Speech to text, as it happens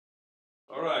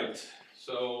All right,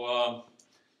 so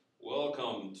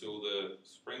welcome to the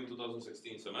spring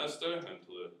 2016 semester and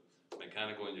to the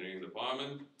mechanical engineering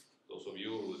department. Those of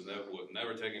you who have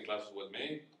never taken classes with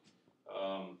me,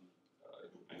 my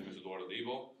name is Eduardo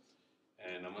Divo,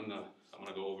 and I'm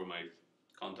gonna go over my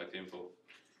contact info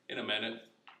in a minute.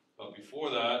 But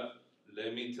before that,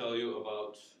 let me tell you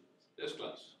about this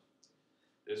class.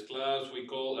 This class we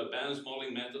call Advanced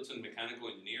Modeling Methods in Mechanical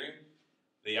Engineering.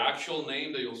 The actual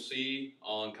name that you'll see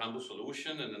on Campus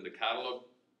Solution and in the catalog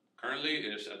currently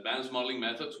is Advanced Modeling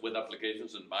Methods with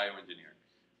Applications in Bioengineering.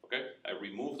 Okay, I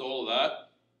removed all of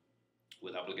that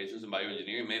with Applications in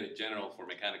Bioengineering, made it general for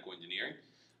Mechanical Engineering,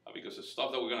 because the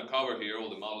stuff that we're going to cover here,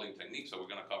 all the modeling techniques that we're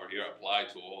going to cover here apply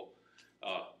to all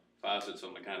facets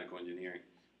of Mechanical Engineering.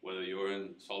 Whether you're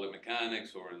in solid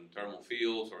mechanics or in thermal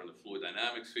fields or in the fluid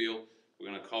dynamics field, we're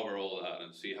going to cover all of that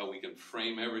and see how we can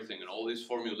frame everything and all these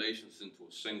formulations into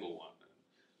a single one.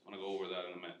 I'm going to go over that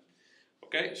in a minute.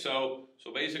 Okay, so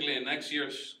basically in next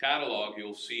year's catalog,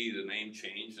 you'll see the name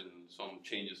change and some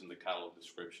changes in the catalog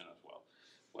description as well.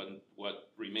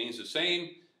 What remains the same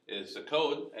is the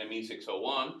code, AMMME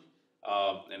 601,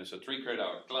 and it's a 3 credit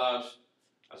hour class.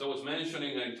 As I was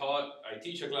mentioning, I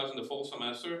teach a class in the fall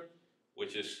semester,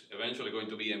 which is eventually going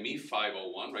to be AMMME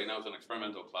 501. Right now it's an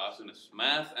experimental class, and it's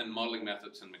Math and Modeling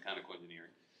Methods in Mechanical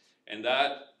Engineering. And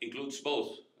that includes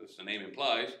both, as the name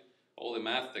implies, all the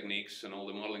math techniques and all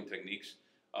the modeling techniques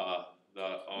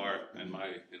that are, in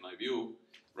my view,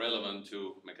 relevant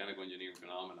to mechanical engineering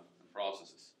phenomena and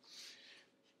processes.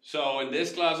 So in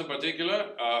this class in particular,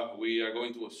 we are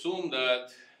going to assume that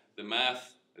the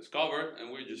math is covered,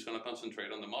 and we're just going to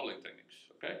concentrate on the modeling techniques,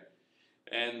 okay?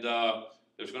 And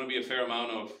there's going to be a fair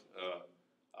amount of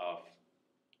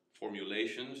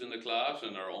formulations in the class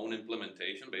and our own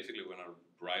implementation. Basically, we're going to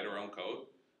write our own code.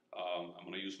 I'm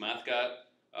going to use MathCAD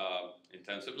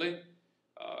intensively.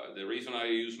 The reason I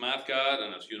use MathCAD,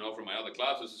 and as you know from my other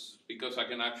classes, is because I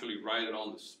can actually write it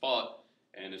on the spot,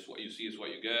 and it's what you see is what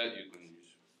you get. You can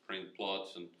use print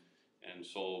plots and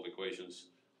solve equations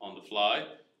on the fly,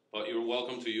 but you're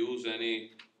welcome to use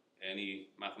any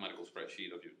mathematical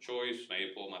spreadsheet of your choice,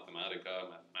 Maple, Mathematica,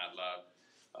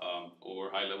 MATLAB,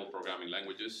 or high-level programming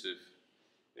languages.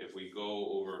 If we go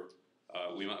over,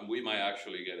 we might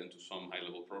actually get into some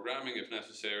high-level programming if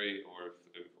necessary or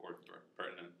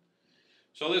pertinent.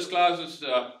 So this class is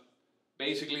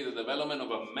basically the development of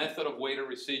a method of weighted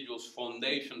residuals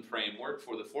foundation framework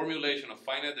for the formulation of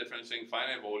finite differencing,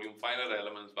 finite volume, finite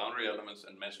elements, boundary elements,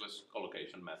 and meshless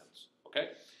collocation methods. Okay?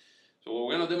 So what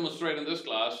we're going to demonstrate in this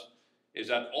class is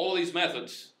that all these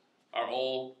methods are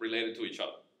all related to each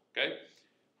other, okay?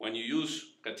 When you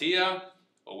use CATIA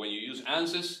or when you use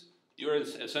ANSYS, you're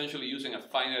essentially using a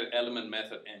finite element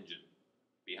method engine.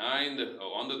 Behind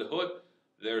or under the hood,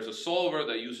 there's a solver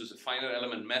that uses a finite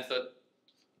element method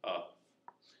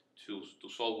to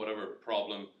solve whatever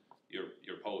problem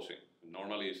you're posing.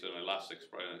 Normally it's an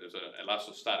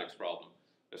elastostatics problem.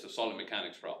 It's a solid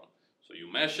mechanics problem. So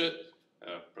you mesh it,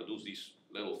 produce these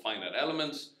little finite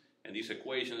elements, and these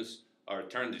equations are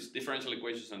turned, these differential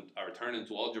equations are turned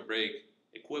into algebraic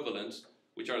equivalents,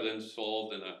 which are then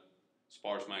solved in a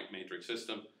sparse matrix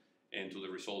system into the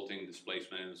resulting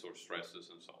displacements or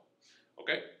stresses and so on.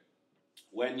 Okay?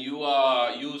 When you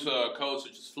use a code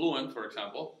such as Fluent, for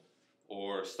example,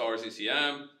 or Star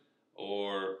CCM,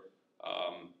 or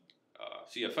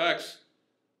CFX,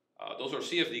 those are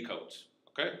CFD codes,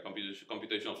 okay?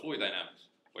 Computational fluid dynamics.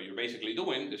 What you're basically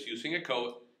doing is using a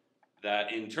code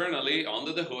that internally,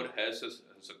 under the hood, has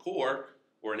a core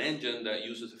or an engine that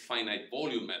uses a finite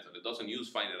volume method. It doesn't use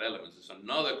finite elements. It's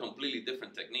another completely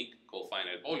different technique called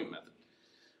finite volume method.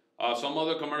 Some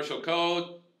other commercial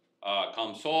code,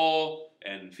 COMSOL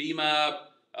and FEMAP,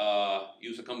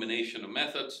 use a combination of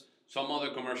methods. Some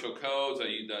other commercial codes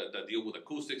that deal with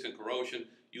acoustics and corrosion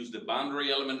use the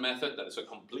boundary element method. That is a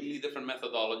completely different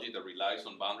methodology that relies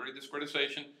on boundary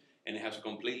discretization, and it has a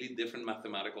completely different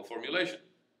mathematical formulation.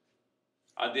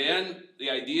 At the end, the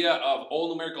idea of all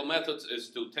numerical methods is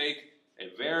to take a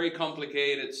very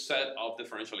complicated set of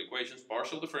differential equations,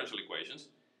 partial differential equations,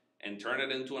 and turn it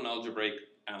into an algebraic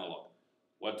analog.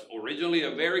 What's originally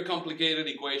a very complicated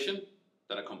equation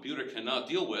that a computer cannot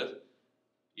deal with,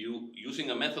 using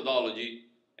a methodology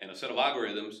and a set of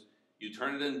algorithms, you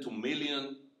turn it into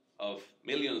millions of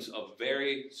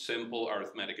very simple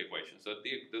arithmetic equations that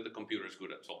the computer is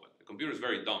good at solving. The computer is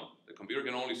very dumb. The computer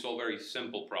can only solve very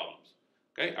simple problems,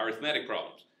 okay? Arithmetic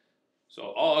problems.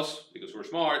 So us, because we're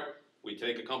smart, we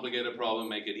take a complicated problem,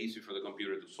 make it easy for the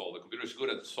computer to solve. The computer is good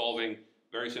at solving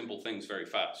very simple things very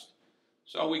fast.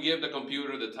 So we give the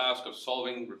computer the task of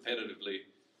solving repetitively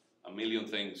a million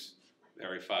things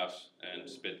very fast and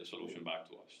spit the solution back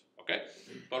to us, okay?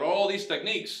 But all these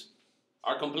techniques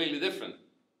are completely different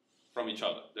from each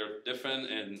other. They're different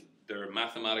in their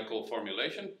mathematical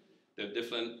formulation, they're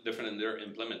different in their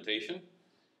implementation,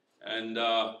 and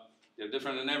they're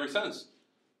different in every sense.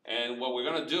 And what we're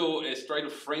gonna do is try to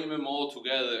frame them all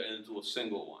together into a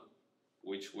single one,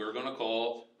 which we're gonna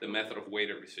call the method of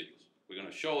weighted residuals. We're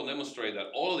gonna show and demonstrate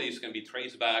that all of these can be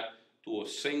traced back to a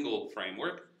single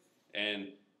framework,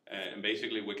 and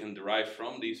basically we can derive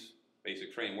from these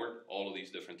basic framework all of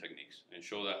these different techniques, and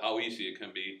show that how easy it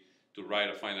can be to write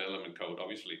a finite element code.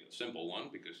 Obviously a simple one,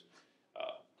 because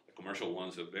the commercial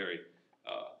ones are very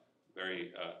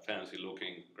fancy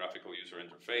looking graphical user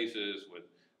interfaces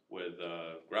with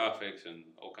graphics and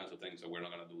all kinds of things that we're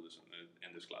not going to do this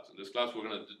in this class. In this class we're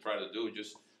going to try to do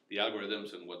just the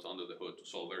algorithms and what's under the hood to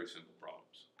solve very simple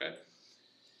problems, okay?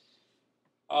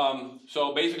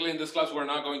 So basically in this class we're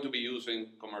not going to be using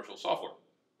commercial software.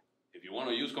 If you want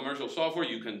to use commercial software,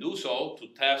 you can do so to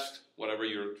test whatever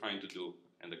you're trying to do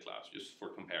in the class, just for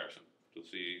comparison, to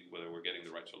see whether we're getting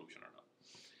the right solution or not.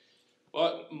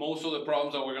 But most of the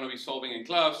problems that we're going to be solving in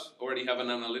class already have an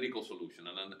analytical solution,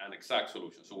 an exact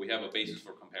solution. So we have a basis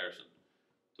for comparison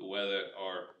to whether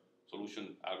our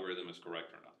solution algorithm is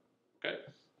correct or not, okay?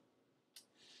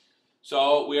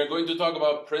 So we are going to talk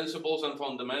about principles and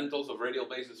fundamentals of radial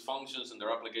basis functions and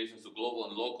their applications to global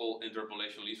and local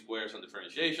interpolation, least squares, and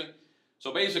differentiation.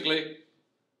 So basically,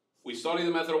 we study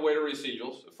the method of weighted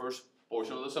residuals, the first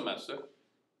portion of the semester.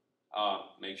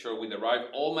 Make sure we derive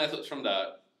all methods from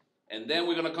that. And then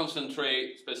we're going to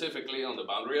concentrate specifically on the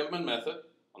boundary element method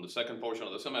on the second portion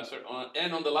of the semester.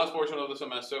 And on the last portion of the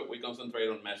semester, we concentrate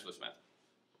on meshless method.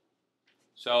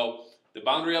 So the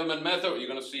boundary element method, you're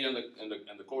going to see in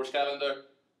the course calendar,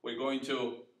 we're going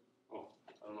to, oh,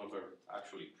 I don't know if I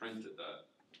actually printed that.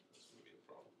 That's going to be a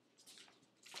problem.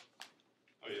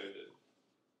 Oh yeah, I did.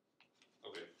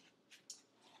 Okay.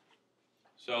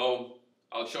 So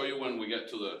I'll show you when we get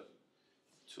to the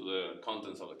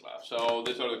contents of the class. So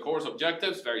these are the course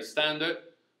objectives, very standard.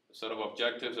 A set of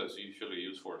objectives as usually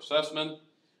used for assessment.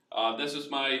 This is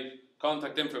my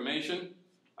contact information.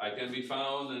 I can be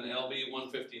found in LB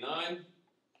 159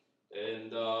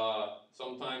 and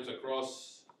sometimes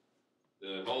across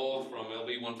the hall from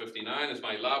LB 159 is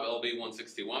my lab, LB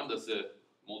 161. That's the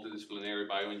multidisciplinary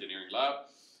bioengineering lab.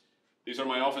 These are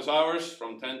my office hours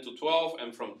from 10 to 12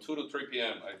 and from 2 to 3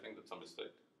 p.m. I think that's a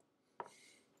mistake.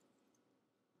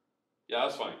 Yeah,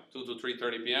 that's fine. 2 to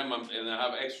 3:30 p.m. And I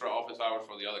have extra office hours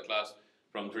for the other class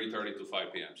from 3:30 to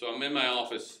 5 p.m. So I'm in my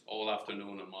office all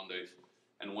afternoon on Mondays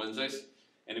and Wednesdays.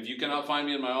 And if you cannot find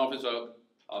me in my office,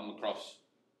 I'm across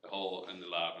the hall in the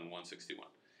lab in 161.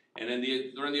 And then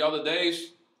during the other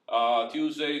days,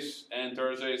 Tuesdays and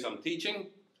Thursdays, I'm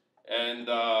teaching. And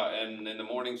in the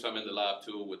mornings, I'm in the lab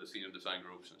too with the senior design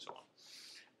groups and so on.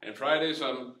 And Fridays,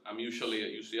 I'm usually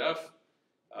at UCF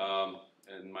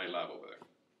in my lab over there.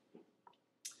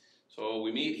 So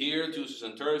we meet here Tuesdays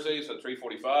and Thursdays at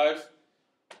 3:45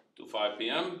 to 5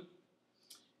 p.m.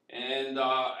 And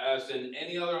as in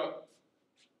any other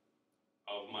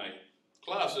of my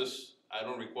classes, I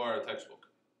don't require a textbook,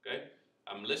 okay?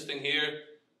 I'm listing here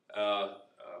a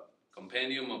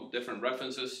compendium of different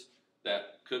references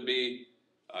that could be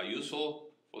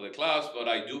useful for the class, but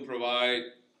I do provide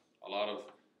a lot of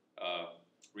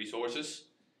resources.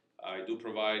 I do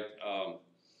provide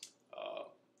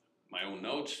my own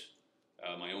notes,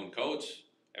 my own codes.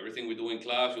 Everything we do in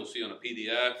class you'll see on a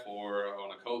PDF or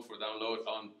on a code for download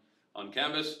on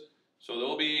Canvas. So there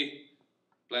will be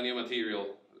plenty of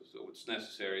material, so it's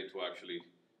necessary to actually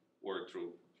work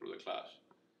through the class.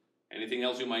 Anything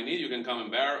else you might need, you can come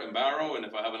and borrow, and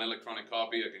if I have an electronic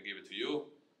copy, I can give it to you.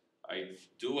 I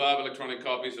do have electronic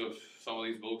copies of some of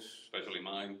these books, especially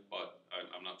mine, but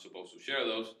I'm not supposed to share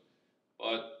those.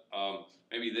 But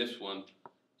maybe this one,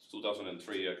 it's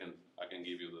 2003. I can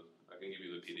give you the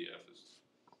PDF.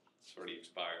 It's already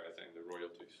expired, I think, the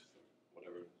royalties,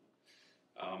 whatever.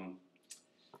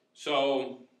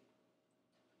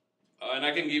 And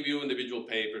I can give you individual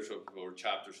papers or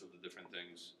chapters of the different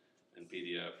things in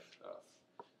PDF.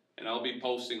 And I'll be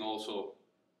posting also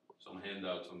some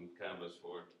handouts on Canvas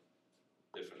for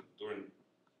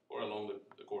along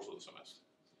the course of the semester.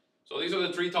 So these are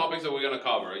the 3 topics that we're going to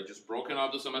cover. I just broken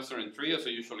up the semester in 3 as I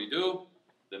usually do.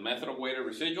 The method of weighted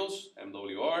residuals,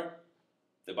 MWR,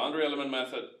 the boundary element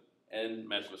method, and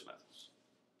meshless methods.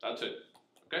 That's it,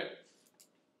 okay?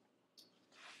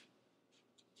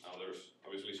 Now there's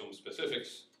obviously some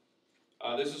specifics.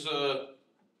 This is a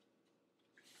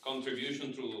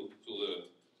contribution to the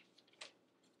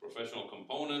professional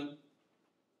component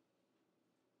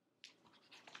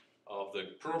of of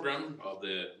the program of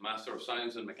the Master of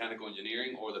Science in Mechanical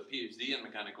Engineering or the PhD in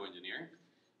Mechanical Engineering.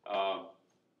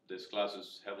 This class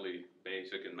is heavily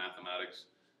basic in mathematics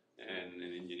and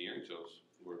in engineering, so it's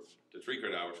where the 3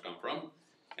 credit hours come from.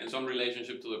 And some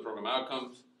relationship to the program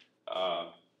outcomes.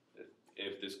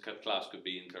 If this class could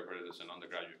be interpreted as an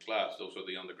undergraduate class, those are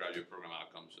the undergraduate program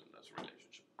outcomes, and that's a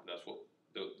relationship. That's what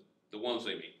the ones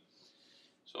they mean.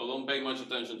 So don't pay much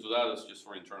attention to that. It's just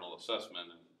for internal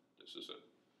assessment, and this is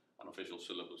an official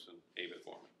syllabus in ABET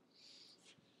format.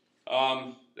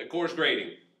 The course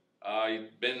grading.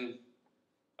 I've been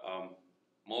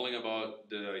mulling about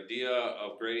the idea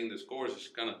of grading this course. It's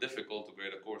kind of difficult to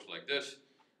grade a course like this.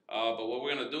 But what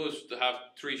we're going to do is to have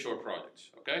 3 short projects,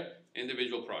 okay?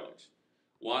 Individual projects.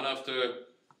 One after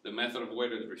the method of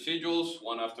weighted residuals,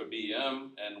 one after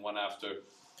BEM, and one after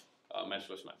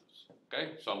meshless methods,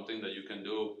 okay? Something that you can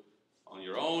do on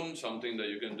your own, something that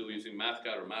you can do using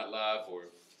MathCAD or MATLAB or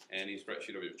any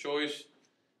spreadsheet of your choice,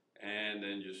 and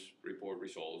then just report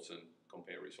results and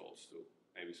compare results to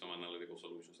maybe some analytical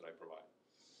solutions that I provide.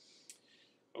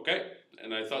 Okay,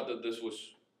 and I thought that this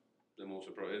was the most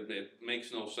appropriate. It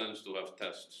makes no sense to have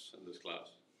tests in this class,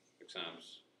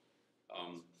 exams.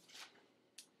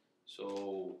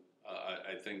 So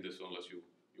I think this, unless you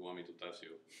want me to test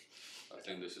you, I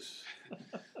think this is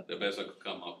the best I could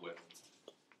come up with.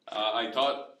 I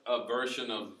taught a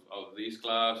version of these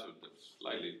class, a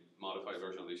slightly modified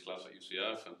version of these class at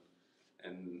UCF,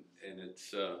 and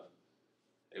it's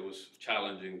it was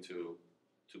challenging to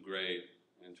grade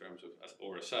in terms of,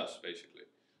 or assess basically,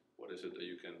 what is it that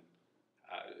you can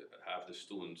have the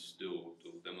students do to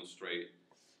demonstrate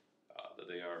that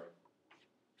they are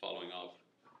following up,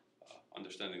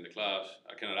 understanding the class.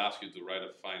 I cannot ask you to write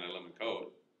a fine element code,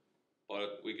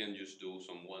 but we can just do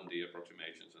some 1D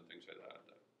approximations and things like that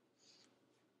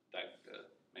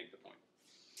make the point.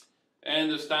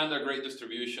 And the standard grade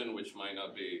distribution, which might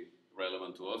not be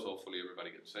relevant to us. Hopefully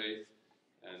everybody gets A,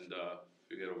 and if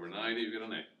you get over 90, you get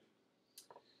an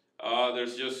A.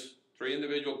 There's just 3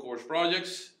 individual course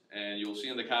projects, and you'll see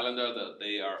in the calendar that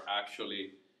they are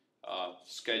actually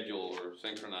scheduled or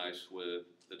synchronized with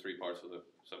the 3 parts of the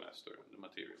semester, the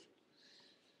material.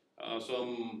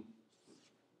 Some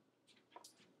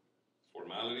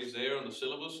formalities there on the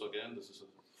syllabus. Again, this is a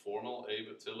formal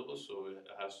ABET syllabus, so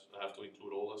I have to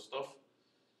include all that stuff.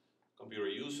 Computer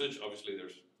usage, obviously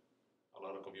there's a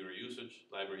lot of computer usage,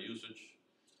 library usage.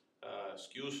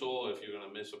 Excusal, if you're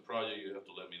gonna miss a project, you have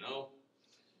to let me know.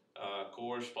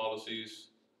 Course policies,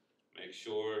 make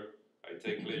sure I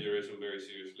take plagiarism very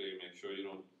seriously, make sure you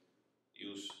don't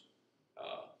use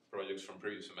projects from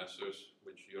previous semesters,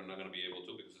 which you're not going to be able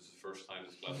to because this is the first time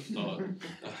this class is taught.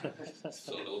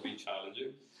 So it'll be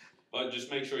challenging. But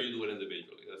just make sure you do it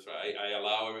individually. That's right. I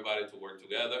allow everybody to work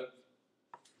together,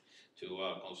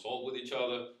 to consult with each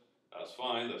other. That's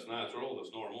fine, that's natural,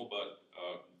 that's normal, but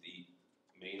the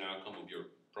main outcome of your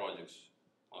projects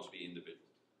must be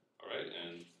individual. All right?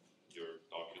 And your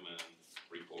document,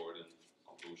 report, and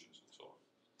conclusions, and so on.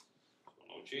 So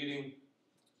no cheating,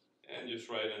 and just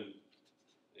write in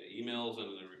the emails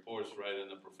and the reports right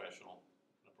in a professional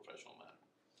manner.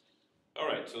 All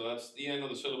right, so that's the end of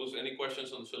the syllabus. Any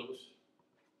questions on the syllabus?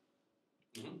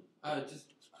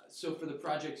 So for the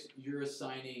projects, you're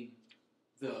assigning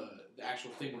the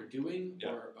actual thing we're doing, yeah.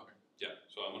 Or okay. Yeah.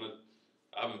 So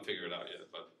I haven't figured it out yet,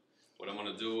 but what I'm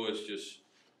gonna do is just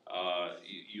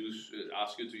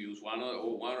ask you to use one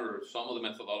or some of the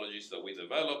methodologies that we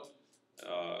developed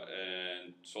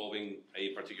and solving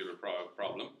a particular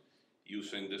problem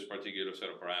using this particular set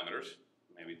of parameters,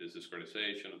 maybe this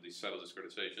discretization or this set of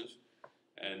discretizations,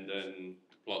 and then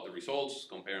plot the results,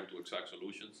 compare them to exact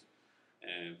solutions,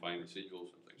 and find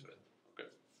residuals and things like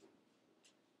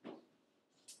that. Okay.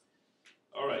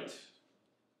 All right.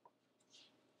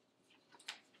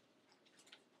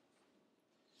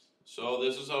 So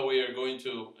this is how we are going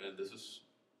to, and this is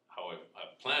how I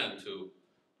plan to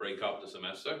break up the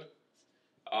semester.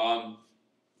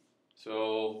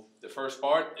 So the first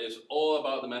part is all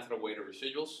about the method of weighted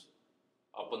residuals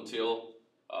up until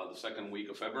the 2nd week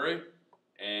of February.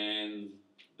 And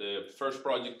the first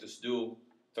project is due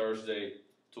Thursday,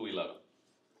 2/11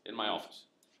 in my office.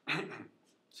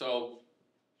 So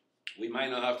we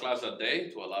might not have class that day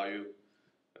to allow you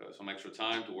some extra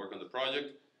time to work on the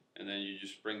project, and then you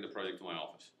just bring the project to my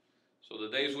office. So the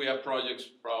days we have projects,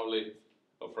 probably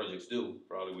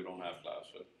we don't have class,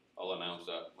 but I'll announce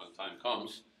that when time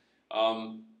comes.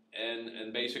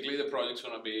 And basically the project's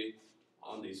gonna be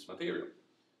on this material.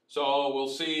 So we'll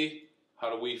see how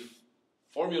do we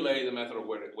formulate the method of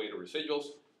weighted residuals,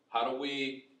 how do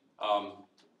we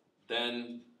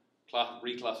then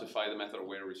reclassify the method of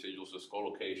weighted residuals as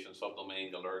collocation,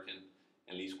 subdomain, Galerkin,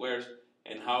 and least squares,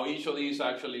 and how each of these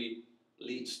actually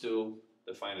leads to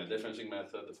the finite differencing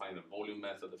method, the finite volume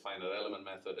method, the finite element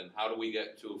method, and how do we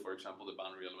get to, for example, the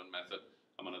boundary element method.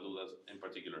 I'm going to do that in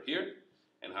particular here.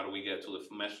 And how do we get to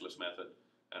the meshless method?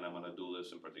 And I'm going to do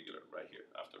this in particular right here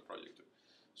after project 2.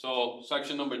 So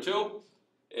section number 2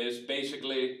 is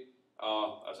basically,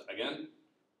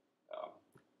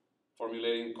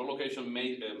 formulating collocation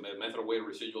method of weighted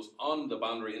residuals on the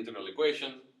boundary integral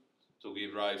equation to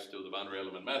give rise to the boundary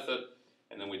element method.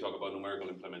 And then we talk about numerical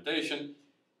implementation.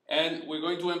 And we're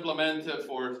going to implement it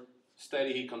for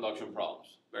steady heat conduction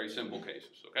problems. Very simple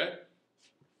cases, okay?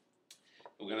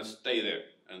 We're going to stay there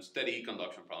and steady heat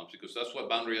conduction problems because that's what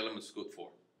boundary element is good for.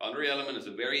 Boundary element is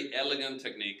a very elegant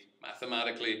technique,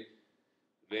 mathematically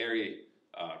very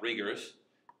rigorous.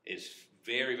 It's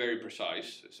very, very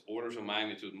precise. It's orders of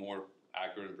magnitude more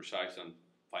accurate and precise than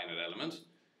finite elements.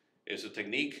 It's a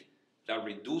technique that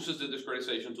reduces the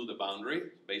discretization to the boundary.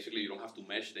 Basically, you don't have to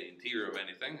mesh the interior of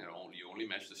anything. You only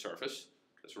mesh the surface,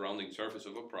 the surrounding surface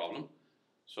of a problem.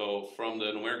 So from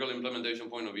the numerical implementation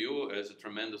point of view, it's a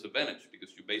tremendous advantage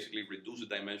because you basically reduce the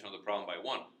dimension of the problem by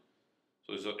 1.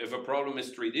 So if a problem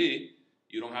is 3D,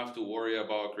 you don't have to worry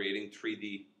about creating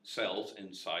 3D cells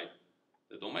inside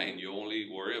the domain. You only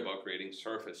worry about creating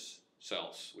surface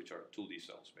cells, which are 2D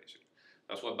cells, basically.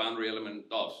 That's what boundary element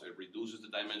does. It reduces the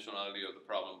dimensionality of the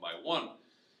problem by 1.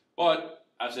 But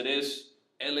as it is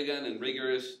elegant and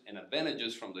rigorous and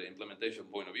advantages from the implementation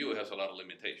point of view, it has a lot of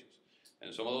limitations.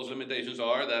 And some of those limitations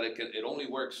are that it only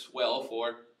works well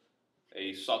for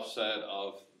a subset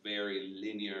of very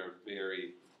linear,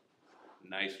 very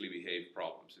nicely behaved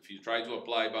problems. If you try to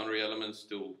apply boundary elements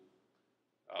to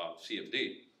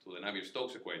CFD, to the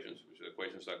Navier-Stokes equations, which are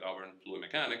equations that govern fluid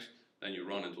mechanics, then you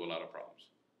run into a lot of problems,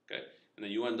 okay? And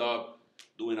then you end up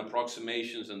doing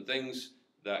approximations and things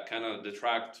that kind of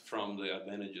detract from the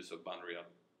advantages of boundary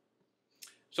element.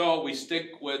 So we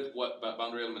stick with what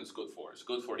boundary element is good for. It's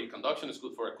good for heat conduction, it's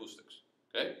good for acoustics,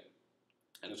 okay?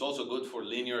 And it's also good for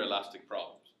linear elastic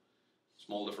problems,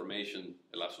 small deformation,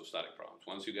 elastostatic problems.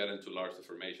 Once you get into large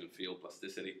deformation, field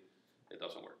plasticity, it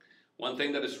doesn't work. One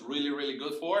thing that it's really, really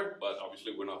good for, but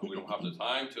obviously we don't have the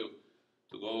time to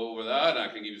go over that. I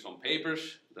can give you some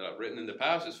papers that I've written in the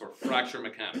past, is for fracture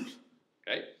mechanics,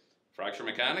 okay? Fracture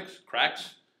mechanics,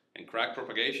 cracks, and crack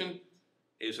propagation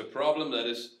is a problem that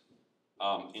is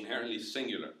inherently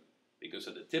singular, because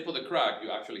at the tip of the crack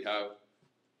you actually have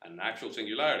an actual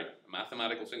singularity, a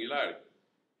mathematical singularity,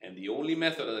 and the only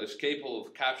method that is capable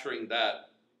of capturing that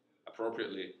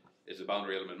appropriately is the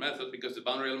boundary element method, because the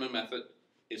boundary element method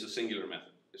is a singular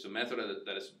method. It's a method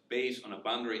that is based on a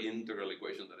boundary integral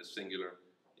equation that is singular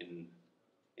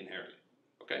inherently,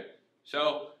 okay?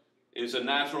 So it's a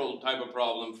natural type of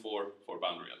problem for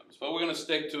boundary elements, but we're going to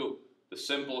stick to the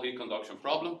simple heat conduction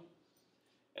problem.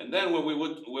 And then when we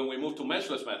move to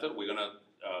meshless method, we're going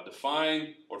to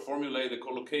define or formulate the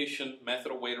collocation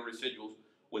method of weighted residuals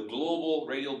with global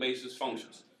radial basis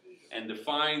functions, and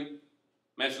define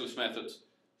meshless methods,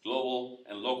 global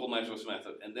and local meshless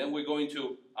method. And then we're going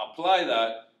to apply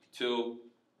that to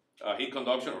heat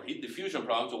conduction or heat diffusion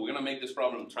problems. So we're going to make this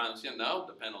problem transient now,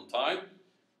 depend on time.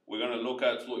 We're going to look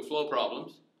at fluid flow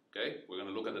problems, okay? We're going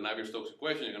to look at the Navier-Stokes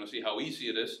equation. You're going to see how easy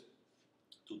it is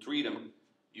to treat them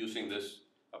using this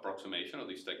approximation of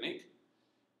this technique.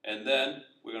 And then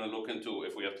we're going to look into,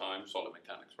 if we have time, solid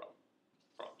mechanics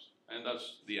problems. And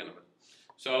that's the end of it.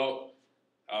 So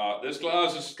this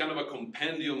class is kind of a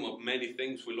compendium of many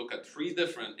things. We look at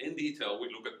in detail, we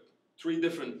look at 3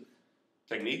 different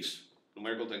techniques,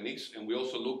 numerical techniques, and we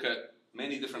also look at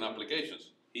many different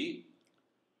applications, heat,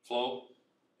 flow,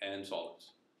 and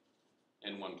solids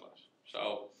in one class.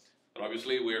 So, but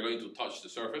obviously we are going to touch the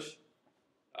surface.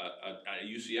 At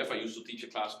UCF, I used to teach a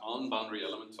class on boundary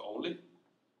elements only,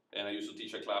 and I used to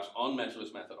teach a class on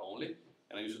meshless method only,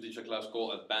 and I used to teach a class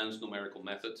called advanced numerical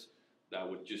methods that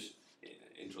would just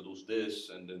introduce this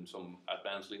and then some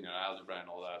advanced linear algebra and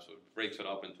all that, so it breaks it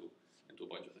up into a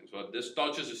bunch of things. But this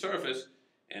touches the surface,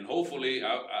 and hopefully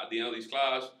at the end of this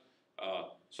class,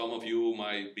 some of you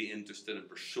might be interested in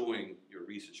pursuing your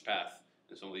research path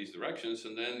in some of these directions,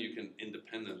 and then you can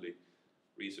independently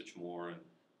research more and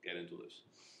get into this.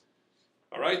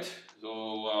 All right,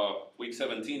 so week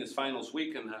 17 is finals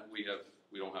week, and we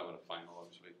don't have a final,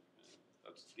 obviously.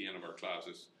 That's the end of our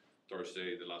classes.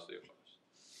 Thursday, the last day of class.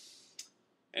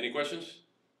 Any questions?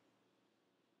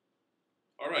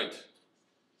 All right.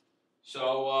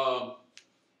 So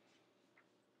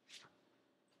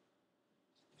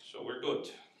we're good.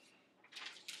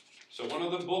 So one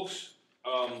of the books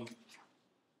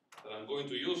that I'm going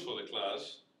to use for the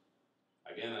class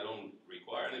Again, I don't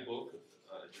require any book,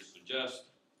 I just suggest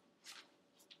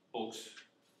books.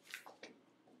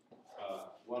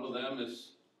 One of them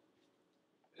is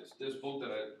this book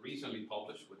that I recently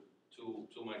published with two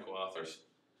of my co-authors.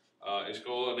 It's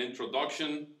called An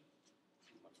Introduction,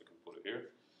 if I can put it here,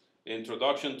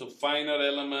 Introduction to Finite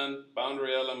Element,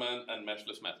 Boundary Element, and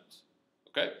Meshless Methods.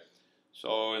 Okay?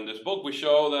 So in this book we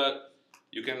show that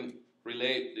you can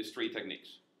relate these three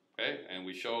techniques. Okay? And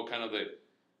we show kind of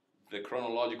the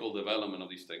chronological development of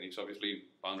these techniques. Obviously,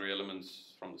 boundary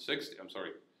elements from the 60s,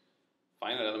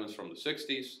 finite elements from the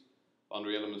 60s,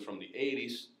 boundary elements from the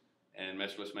 80s, and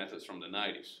meshless methods from the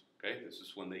 90s. Okay, this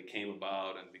is when they came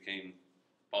about and became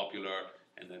popular,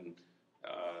 and then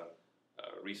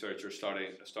researchers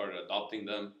started adopting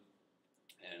them,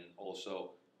 and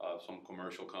also some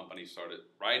commercial companies started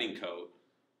writing code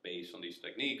based on these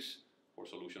techniques for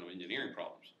solution of engineering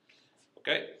problems.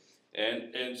 Okay,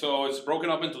 and so it's broken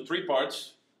up into three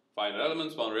parts: finite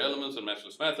elements, boundary elements, and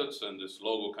meshless methods. And this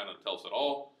logo kind of tells it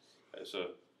all. It's a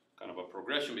kind of a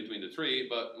progression between the three,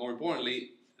 but more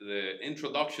importantly, the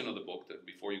introduction of the book, that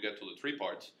before you get to the three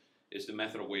parts, is the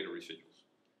method of weighted residuals.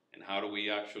 And how do we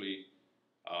actually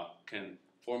can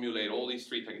formulate all these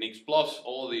three techniques plus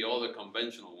all the other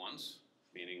conventional ones,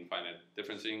 meaning finite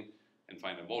differencing and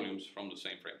finite volumes, from the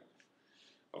same framework.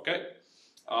 Okay,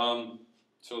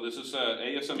 so this is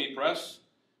ASMME Press.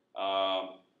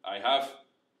 I have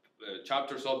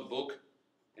chapters of the book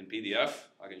in PDF.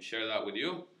 I can share that with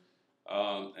you.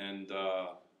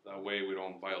 That way we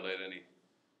don't violate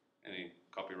any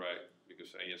copyright, because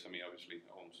ASMME obviously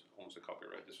owns the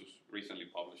copyright. This was recently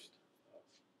published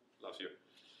last year.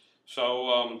 So,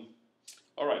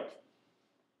 all right.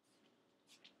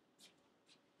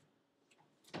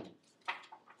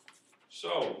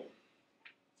 So,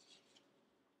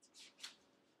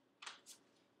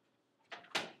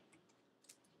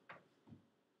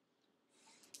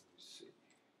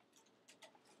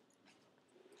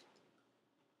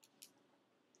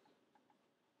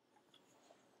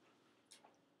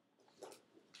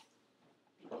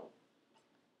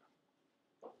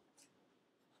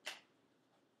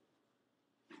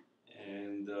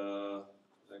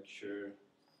 lecture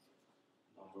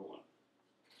number 1.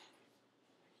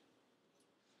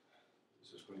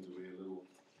 This is going to be a little...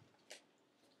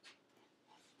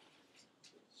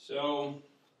 So,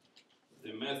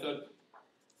 the method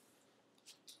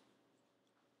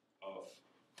of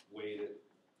weighted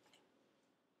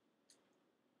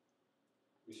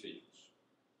residuals.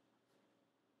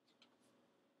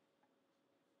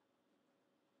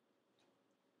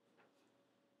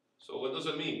 So what does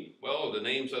it mean? Well, the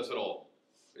name says it all.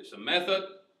 It's a method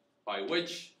by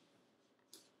which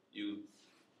you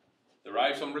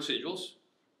derive some residuals.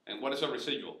 And what is a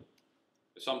residual?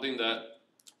 It's something that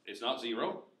is not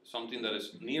zero, something that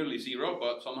is nearly zero,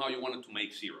 but somehow you want it to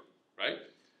make zero, right?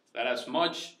 That as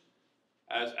much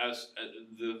as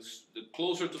the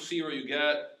closer to zero you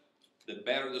get, the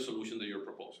better the solution that you're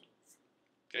proposing.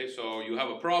 Okay, so you have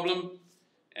a problem,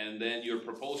 and then you're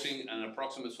proposing an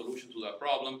approximate solution to that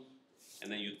problem,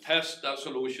 and then you test that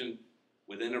solution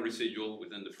within a residual,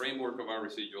 within the framework of our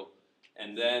residual,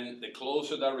 and then the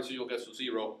closer that residual gets to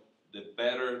zero, the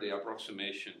better the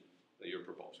approximation that you're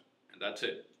proposing. And that's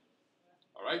it.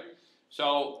 All right?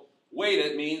 So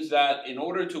weighted means that in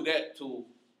order to get to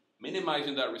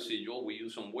minimizing that residual, we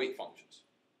use some weight functions.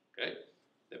 Okay?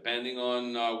 Depending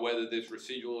on whether this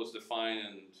residual is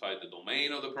defined inside the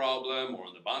domain of the problem, or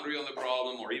on the boundary of the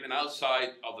problem, or even outside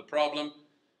of the problem,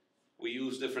 we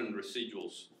use different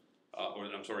residuals,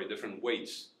 different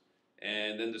weights.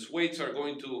 And then these weights are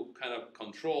going to kind of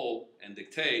control and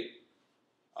dictate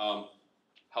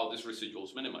how this residual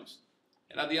is minimized.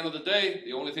 And at the end of the day,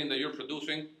 the only thing that you're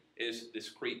producing is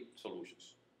discrete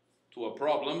solutions to a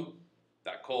problem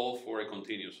that calls for a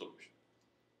continuous solution.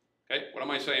 Okay, what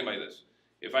am I saying by this?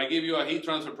 If I give you a heat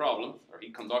transfer problem, or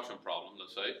heat conduction problem,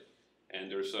 let's say, and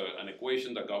there's an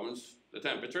equation that governs the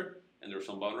temperature, and there's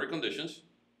some boundary conditions,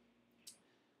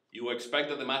 you expect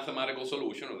that the mathematical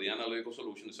solution, or the analytical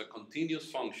solution, is a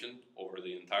continuous function over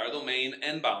the entire domain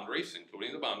and boundaries,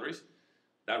 including the boundaries,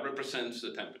 that represents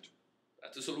the temperature.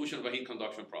 That's the solution of a heat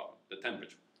conduction problem, the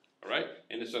temperature. All right?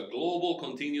 And it's a global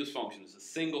continuous function. It's a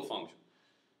single function.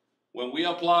 When we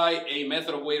apply a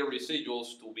method of weighted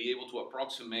residuals to be able to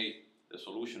approximate the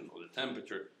solution or the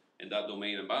temperature in that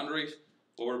domain and boundaries,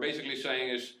 what we're basically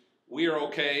saying is we are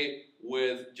okay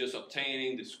with just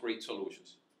obtaining discrete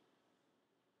solutions.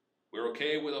 We're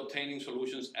okay with obtaining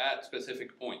solutions at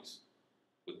specific points,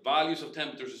 with values of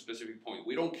temperatures at specific point.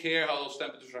 We don't care how those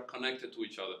temperatures are connected to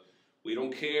each other. We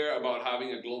don't care about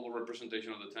having a global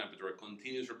representation of the temperature, a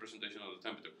continuous representation of the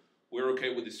temperature. we're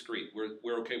okay with discrete.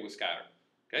 We're okay with scatter.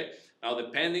 Okay? Now,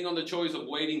 depending on the choice of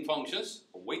weighting functions,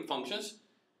 or weight functions,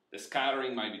 the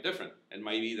scattering might be different. It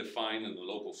might be defined in the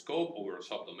local scope over a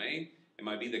subdomain. It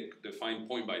might be defined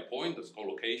point by point, that's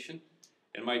collocation.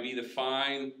 It might be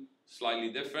defined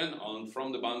slightly different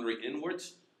from the boundary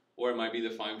inwards, or it might be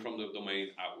defined from the domain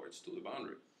outwards to the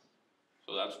boundary.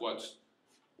 So that's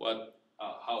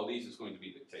how this is going to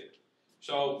be dictated.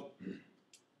 So,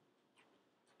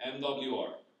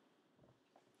 MWR.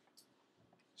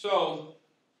 So,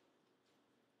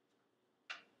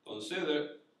 consider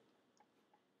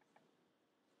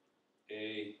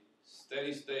a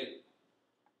steady state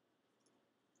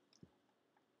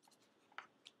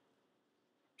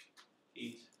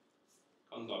heat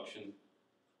conduction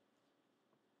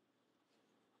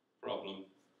problem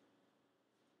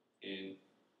in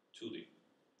 2D.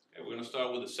 Okay, we're going to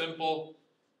start with a simple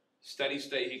steady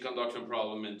state heat conduction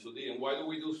problem in 2D. And why do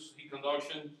we do heat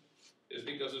conduction? It's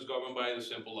because it's governed by the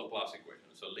simple Laplace equation.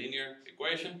 It's a linear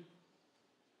equation.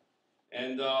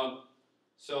 And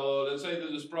so let's say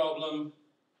that this problem,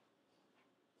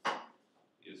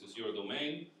 this is your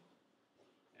domain,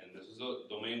 and this is a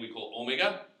domain we call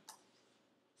omega.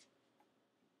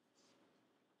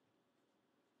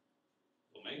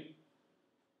 Domain.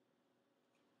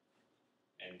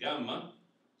 And gamma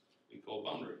we call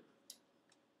boundary.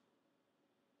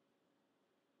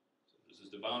 So this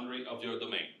is the boundary of your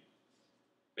domain.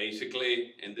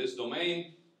 Basically, in this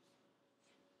domain,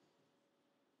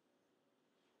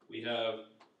 we have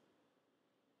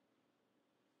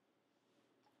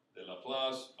the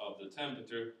Laplace of the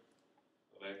temperature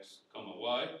of x comma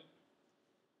y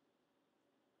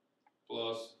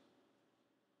plus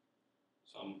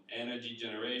some energy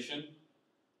generation,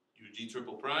 UG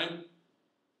triple prime,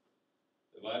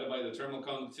 divided by the thermal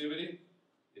conductivity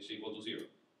is equal to 0.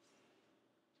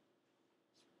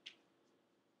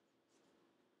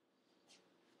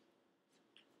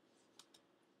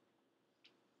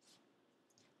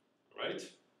 Right?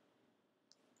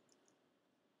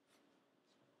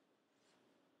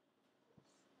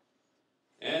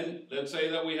 And let's say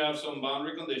that we have some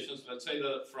boundary conditions. Let's say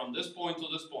that from this point to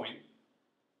this point,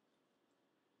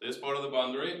 this part of the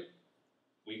boundary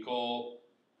we call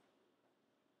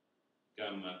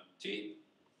gamma t.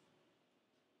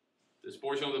 This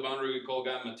portion of the boundary we call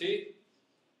gamma t.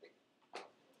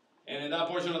 And in that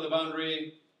portion of the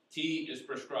boundary, t is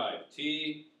prescribed.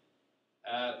 T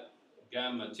at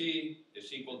gamma t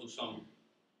is equal to some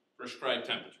prescribed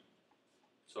temperature.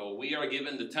 So we are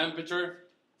given the temperature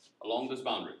along this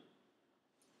boundary.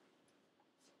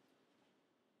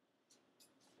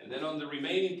 And then on the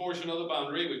remaining portion of the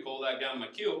boundary, we call that gamma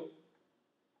q.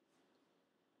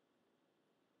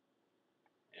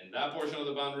 In that portion of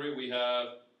the boundary, we have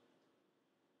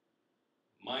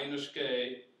minus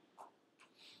k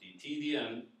dt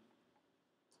dn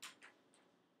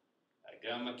at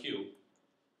gamma q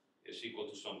is equal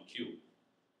to some q.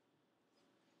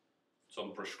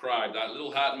 Some prescribed. That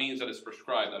little hat means that it's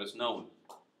prescribed, that it's known.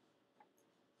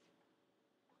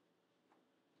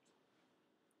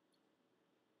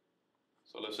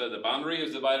 So let's say the boundary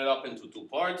is divided up into two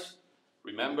parts.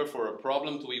 Remember, for a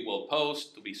problem to be well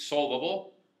posed, to be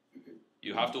solvable,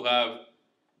 you have to have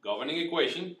governing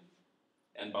equation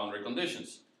and boundary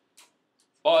conditions.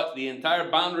 But the entire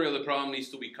boundary of the problem needs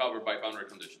to be covered by boundary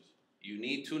conditions. You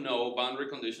need to know boundary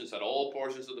conditions at all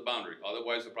portions of the boundary,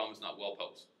 otherwise the problem is not well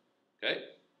posed. Okay?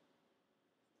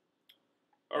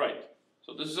 All right,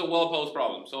 so this is a well posed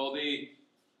problem. So the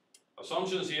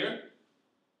assumptions here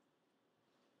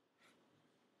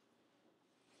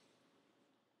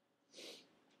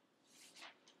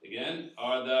again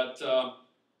are that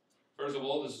first of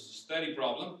all, this is a steady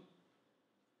problem,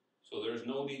 so there's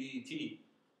no ddt.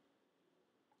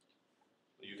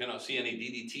 You cannot see any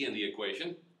ddt in the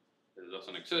equation. It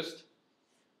doesn't exist.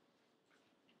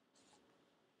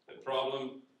 The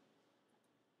problem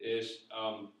is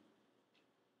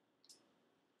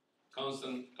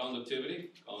constant conductivity.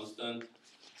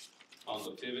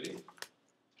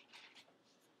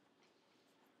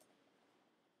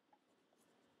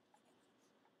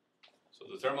 So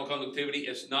the thermal conductivity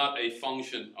is not a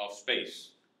function of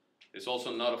space. It's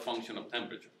also not a function of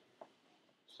temperature.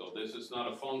 So this is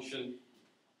not a function,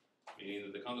 meaning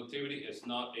that the conductivity is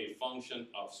not a function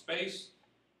of space,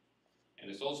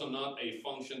 and it's also not a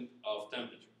function of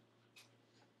temperature.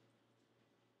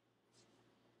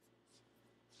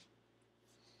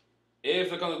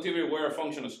 If the conductivity were a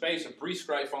function of space, a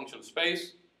prescribed function of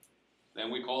space,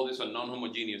 then we call this a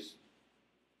non-homogeneous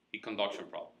heat conduction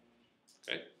problem,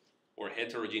 okay? Or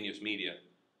heterogeneous media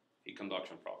heat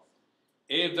conduction problem.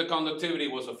 If the conductivity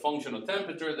was a function of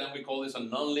temperature, then we call this a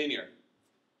nonlinear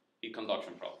heat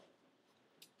conduction problem.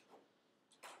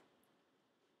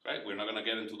 Right? We're not going to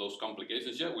get into those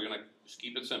complications yet. We're going to just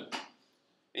keep it simple.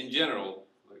 In general,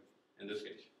 like in this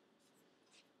case.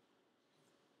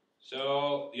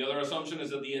 So the other assumption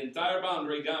is that the entire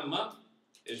boundary gamma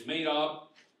is made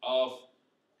up of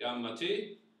gamma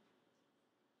T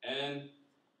and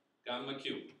gamma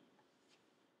Q.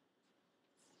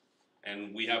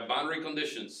 And we have boundary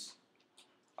conditions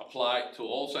applied to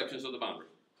all sections of the boundary.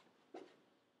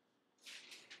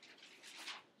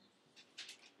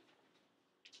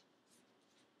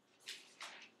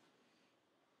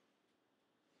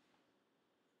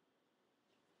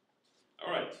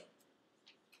 All right.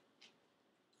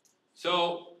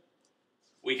 So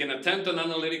we can attempt an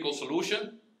analytical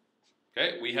solution.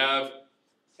 Okay, we have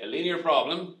a linear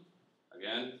problem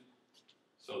again.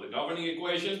 So the governing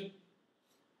equation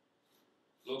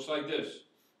looks like this.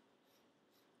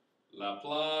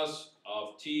 Laplace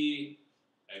of t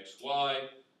xy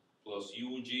plus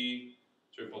ug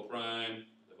triple prime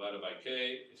divided by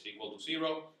k is equal to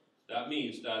 0. That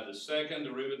means that the second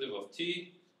derivative of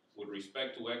t with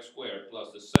respect to x squared plus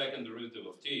the second derivative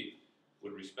of t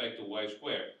with respect to y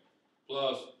squared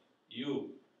plus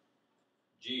u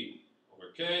g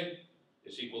over k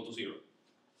is equal to 0.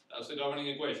 That's the governing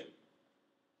equation.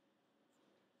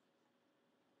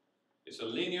 It's a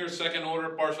linear second order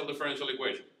partial differential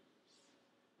equation.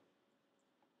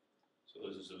 So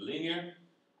this is a linear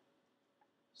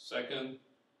second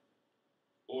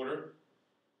order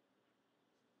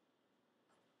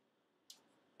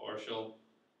partial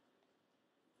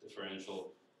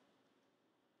differential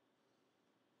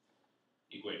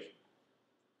equation.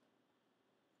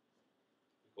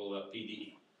 We call that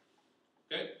PDE.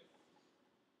 Okay?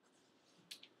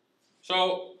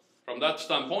 So, from that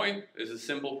standpoint, it's a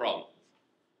simple problem.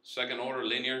 Second order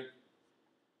linear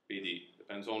PDE.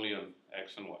 Depends only on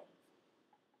x and y.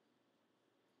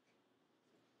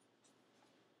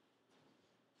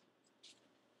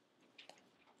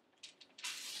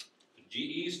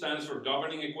 GE stands for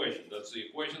governing equation. That's the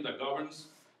equation that governs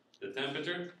the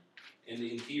temperature in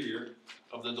the interior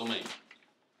of the domain.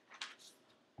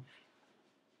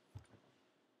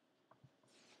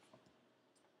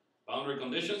 Boundary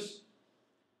conditions.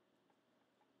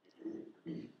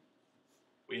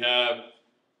 We have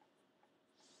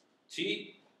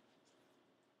T,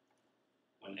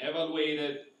 when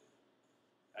evaluated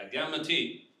at gamma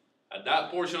T, at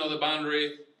that portion of the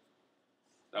boundary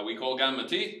that we call gamma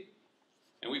T,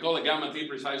 and we call it gamma T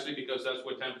precisely because that's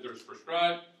what temperature is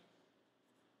prescribed,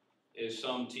 is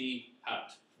some T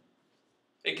hat.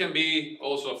 It can be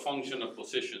also a function of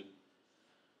position,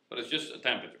 but it's just a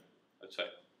temperature, let's say.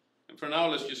 And for now,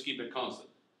 let's just keep it constant.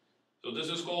 So this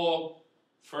is called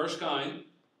first kind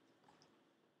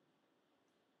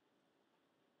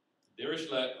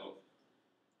Dirichlet, oh,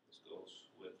 this goes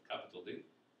with capital D,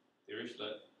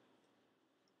 Dirichlet,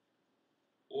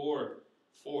 or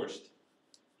forced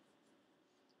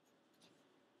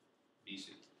BC,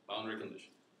 boundary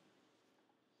condition.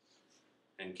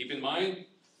 And keep in mind,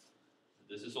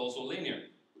 this is also linear.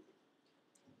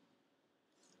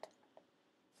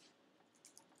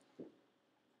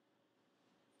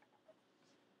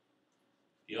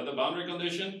 The other boundary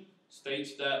condition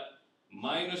states that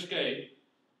minus k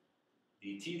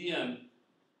the TDN,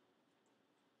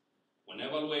 when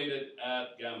evaluated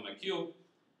at gamma Q,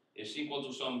 is equal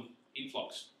to some heat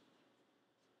flux.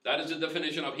 That is the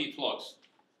definition of heat flux.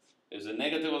 Is the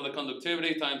negative of the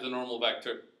conductivity times the normal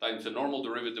vector times the normal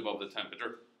derivative of the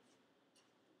temperature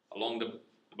along the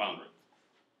boundary.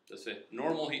 That's it,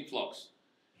 normal heat flux.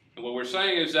 And what we're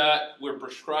saying is that we're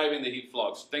prescribing the heat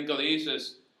flux. Think of these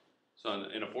as, so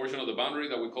in a portion of the boundary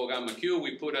that we call gamma Q,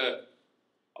 we put a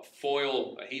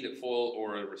foil, a heated foil,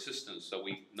 or a resistance that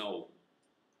we know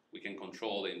we can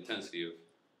control the intensity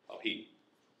of heat.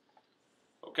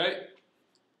 Okay?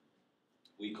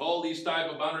 We call these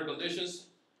type of boundary conditions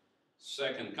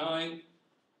second kind,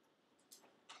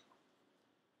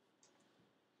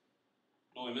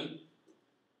 Neumann,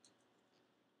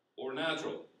 or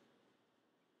natural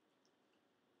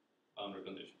boundary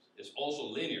conditions. It's also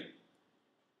linear.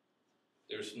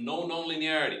 There's no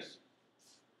nonlinearities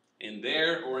in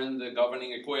there or in the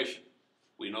governing equation.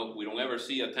 We don't ever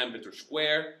see a temperature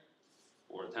square,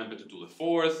 or a temperature to the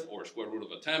fourth, or a square root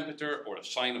of a temperature, or a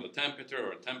sine of a temperature,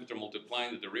 or a temperature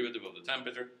multiplying the derivative of the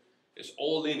temperature. It's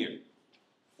all linear.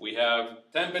 We have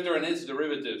temperature and its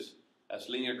derivatives as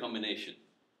linear combination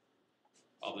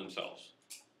of themselves.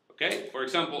 Okay? For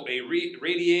example, a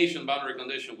radiation boundary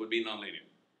condition would be nonlinear.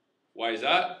 Why is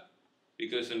that?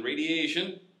 Because in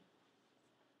radiation,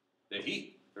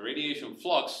 the radiation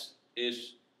flux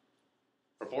is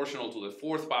proportional to the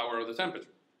fourth power of the temperature.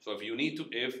 So if you need to,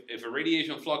 if a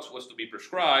radiation flux was to be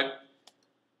prescribed,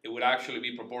 it would actually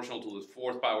be proportional to the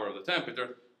fourth power of the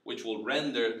temperature, which will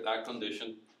render that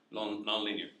condition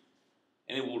nonlinear.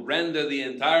 And it will render the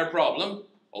entire problem,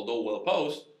 although well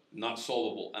posed, not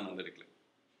solvable analytically.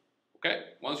 Okay?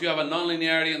 Once you have a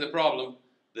nonlinearity in the problem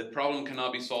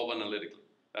cannot be solved analytically.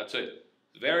 That's it.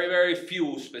 Very, very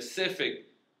few specific,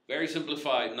 very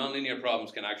simplified nonlinear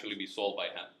problems can actually be solved by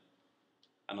hand,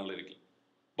 analytically.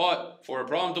 But for a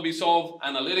problem to be solved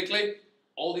analytically,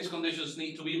 all these conditions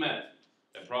need to be met.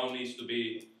 The problem needs to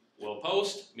be well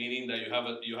posed, meaning that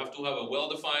you have to have a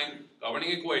well-defined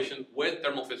governing equation with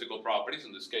thermophysical properties.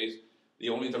 In this case, the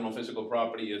only thermophysical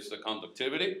property is the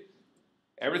conductivity.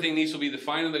 Everything needs to be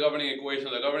defined in the governing equation.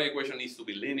 The governing equation needs to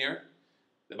be linear.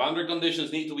 The boundary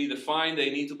conditions need to be defined. They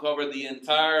need to cover the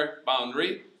entire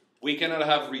boundary. We cannot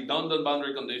have redundant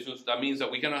boundary conditions. That means that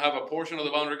we cannot have a portion of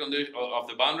the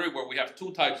boundary where we have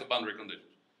two types of boundary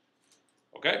conditions.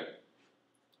 Okay?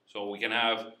 So we can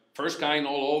have first kind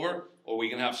all over, or we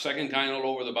can have second kind all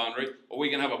over the boundary, or we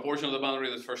can have a portion of the boundary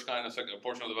that's first kind, a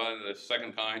portion of the boundary that's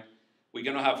second kind. We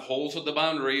cannot have holes of the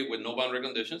boundary with no boundary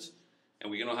conditions, and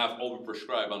we cannot have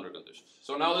overprescribed boundary conditions.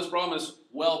 So now this problem is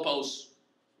well-posed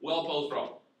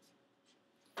problem.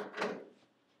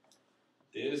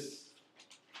 This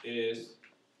is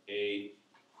a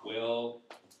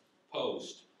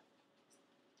well-posed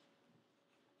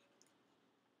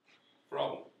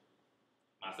problem,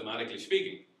 mathematically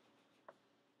speaking.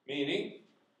 Meaning,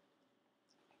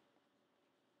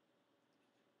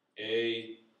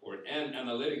 an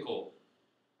analytical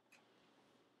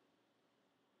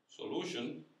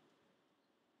solution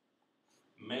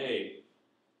may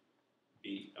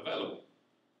be available.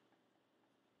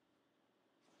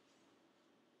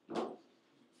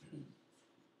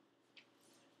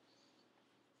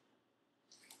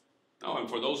 Now, and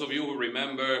for those of you who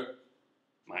remember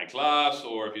my class,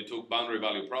 or if you took boundary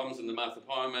value problems in the math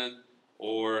department,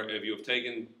 or if you've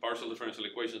taken partial differential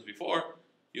equations before,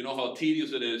 you know how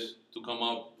tedious it is to come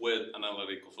up with an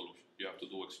analytical solution. You have to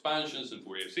do expansions in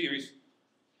Fourier series,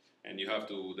 and you have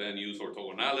to then use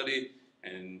orthogonality,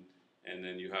 and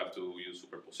then you have to use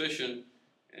superposition,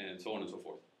 and so on and so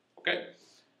forth. Okay?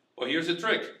 Well, here's the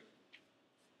trick.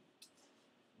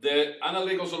 The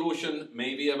analytical solution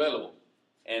may be available,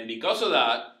 and because of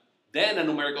that, then a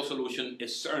numerical solution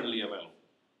is certainly available.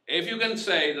 If you can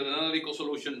say that an analytical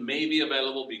solution may be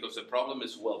available because the problem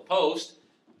is well posed,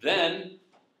 then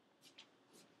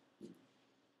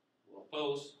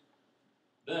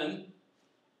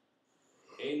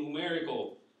a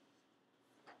numerical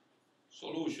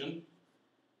solution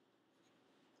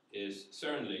is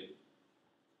certainly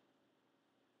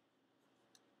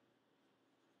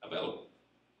available,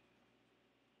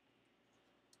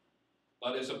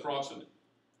 but it's approximate.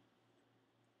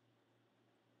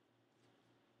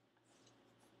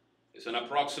 It's an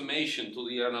approximation to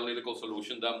the analytical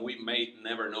solution that we may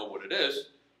never know what it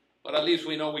is, but at least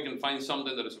we know we can find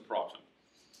something that is approximate.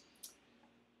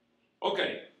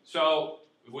 Okay, so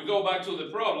if we go back to the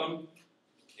problem,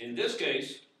 in this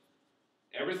case,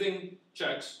 everything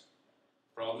checks.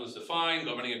 Problem is defined,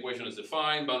 governing equation is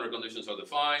defined, boundary conditions are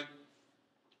defined.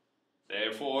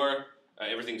 Therefore,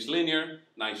 everything's linear,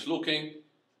 nice looking.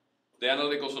 The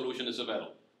analytical solution is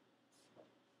available.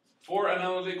 For an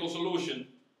analytical solution,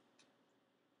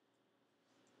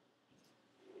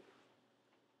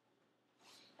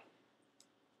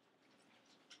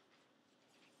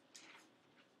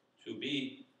 to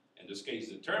be, in this case,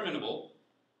 determinable,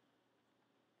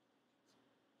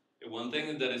 the one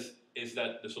thing that is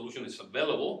that the solution is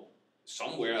available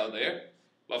somewhere out there,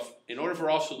 but in order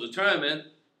for us to determine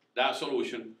that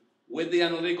solution with the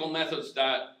analytical methods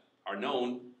that are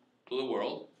known to the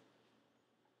world,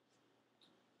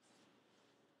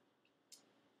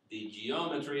 the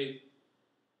geometry,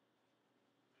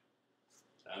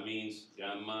 that means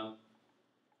gamma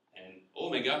and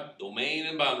omega, domain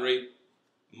and boundary,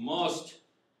 must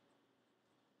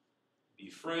be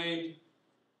framed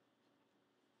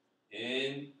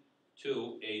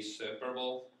into a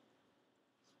separable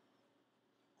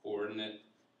coordinate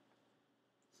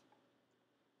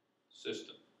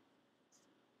system.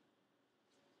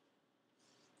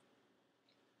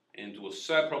 Into a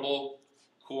separable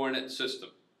coordinate system.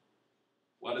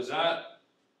 What is that?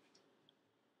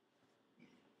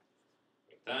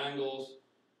 Rectangles,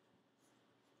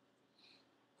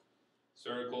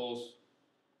 circles,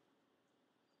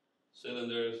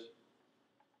 cylinders,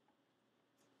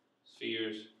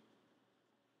 spheres,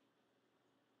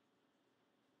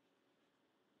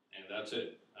 and that's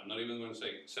it. I'm not even going to say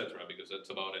etc. because that's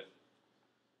about it.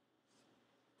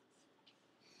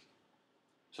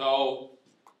 So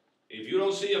If you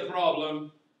don't see a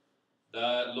problem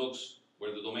that looks,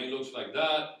 where the domain looks like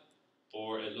that,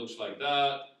 or it looks like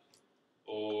that,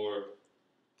 or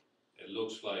it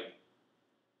looks like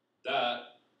that,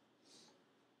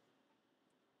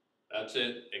 that's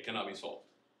it, it cannot be solved.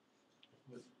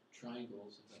 What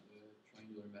triangles is that the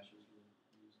triangular meshes you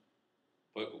use?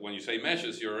 But when you say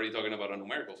meshes, you're already talking about a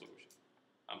numerical solution.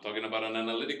 I'm talking about an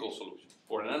analytical solution.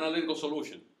 For an analytical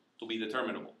solution to be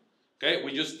determinable, okay,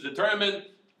 we just determined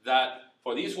that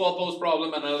for this wall post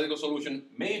problem, an analytical solution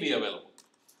may be available.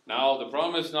 Now, the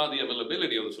problem is not the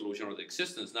availability of the solution or the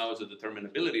existence, now is the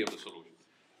determinability of the solution.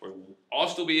 For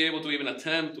us to be able to even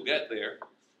attempt to get there,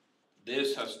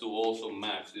 this has to also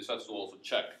match, this has to also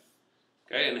check.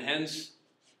 Okay, and hence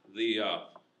the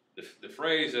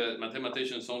phrase that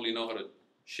mathematicians only know how to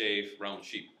shave round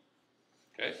sheep.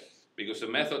 Okay, because the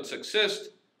methods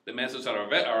exist, the methods are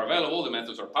available, the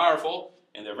methods are powerful,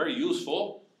 and they're very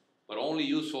useful, but only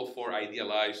useful for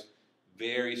idealized,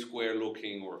 very square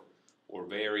looking or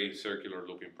very circular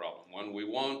looking problem. When we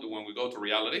go to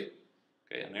reality,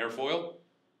 okay, an airfoil,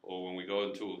 or when we go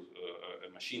into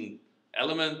a machine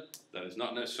element that is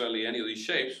not necessarily any of these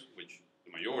shapes, which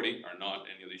the majority are not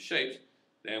any of these shapes,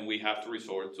 then we have to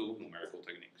resort to numerical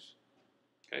techniques.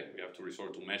 Okay, we have to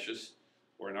resort to meshes,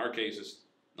 or in our cases,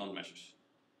 non-meshes.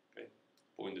 Okay,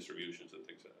 point distributions and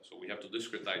things like that. So we have to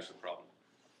discretize the problem.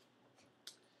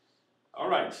 All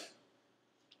right. So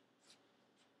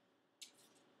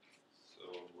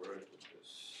where did I put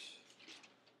this?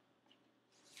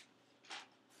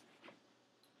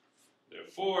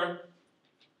 Therefore,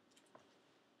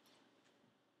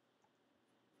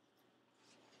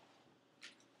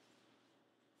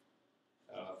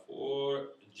 for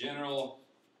general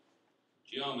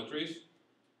geometries,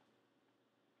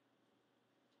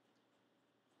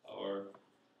 our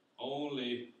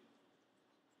only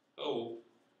hope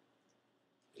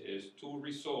is to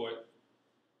resort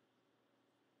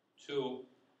to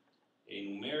a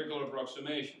numerical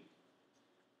approximation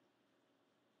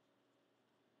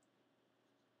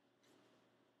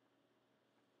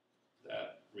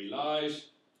that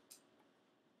relies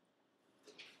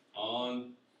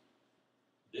on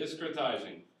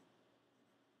discretizing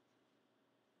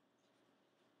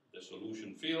the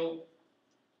solution field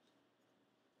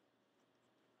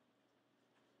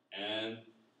and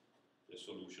the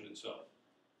solution itself.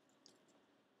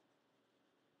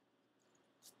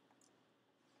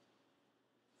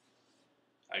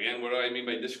 Again, what do I mean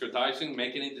by discretizing?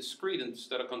 Making it discrete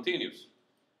instead of continuous.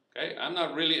 Okay, I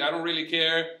don't really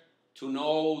care to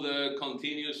know the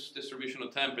continuous distribution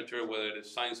of temperature, whether it is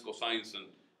sines, cosines,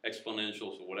 and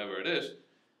exponentials, or whatever it is.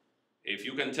 If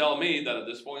you can tell me that at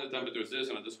this point the temperature is this,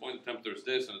 and at this point the temperature is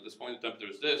this, and at this point the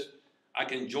temperature is this, I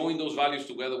can join those values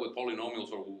together with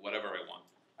polynomials or whatever I want.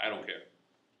 I don't care.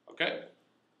 Okay?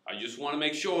 I just want to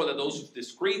make sure that those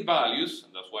discrete values,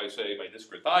 and that's why I say by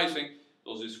discretizing,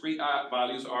 those discrete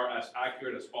values are as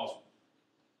accurate as possible.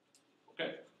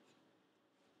 Okay?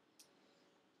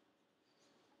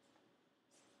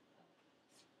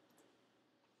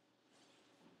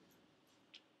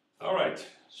 All right,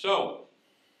 so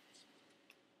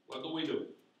what do we do?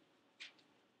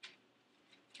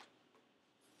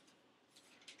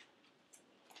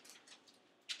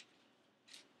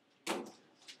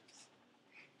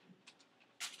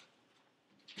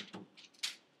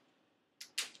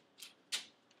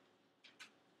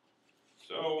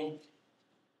 So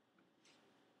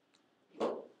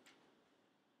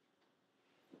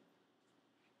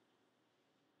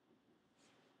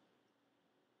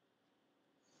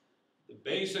the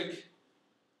basic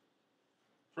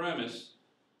premise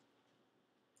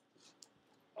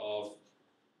of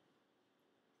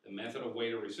the method of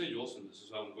weighted residuals, and this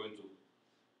is how I'm going to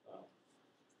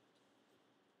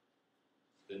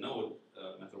denote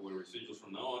method of weighted residuals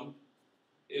from now on,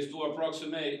 is to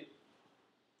approximate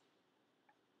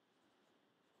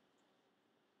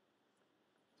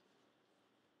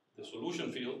the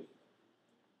solution field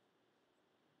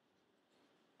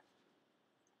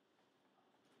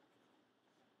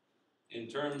in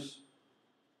terms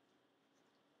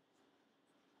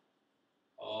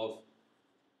of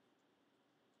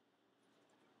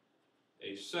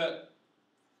a set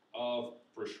of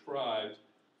prescribed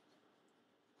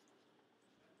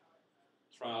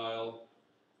trial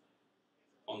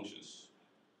functions.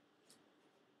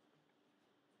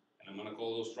 And I'm going to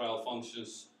call those trial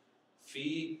functions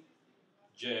phi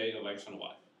j of x and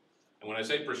y. And when I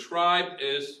say prescribed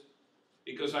is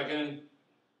because I can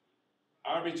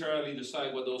arbitrarily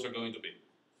decide what those are going to be.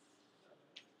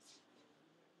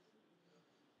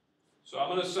 So I'm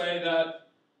going to say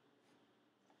that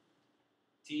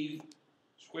T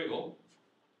squiggle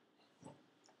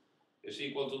is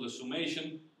equal to the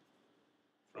summation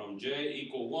from j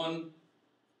equal 1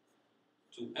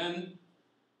 to n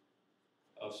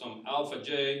of some alpha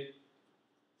j,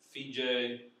 phi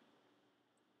j,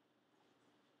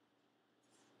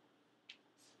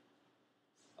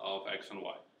 of x and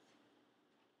y.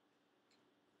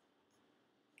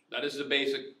 That is the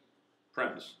basic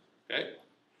premise, okay?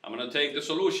 I'm going to take the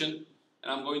solution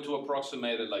and I'm going to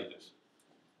approximate it like this.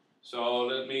 So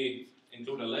let me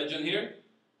include a legend here.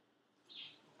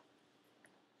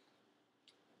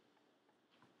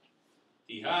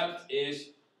 T hat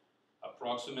is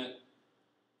approximate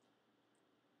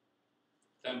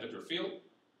temperature field.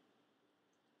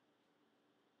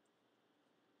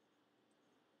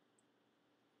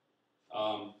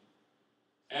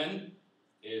 N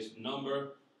is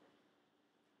number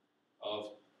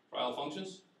of trial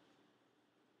functions.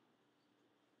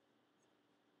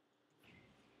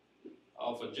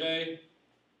 Alpha j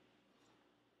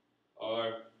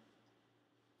are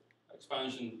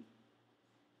expansion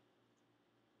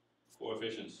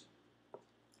coefficients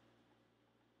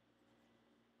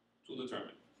to determine.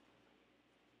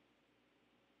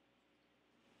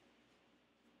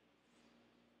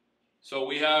 So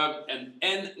we have an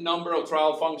n number of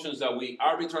trial functions that we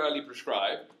arbitrarily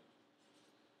prescribe.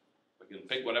 We can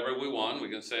pick whatever we want. We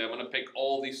can say I'm going to pick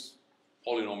all these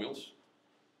polynomials.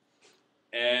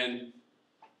 And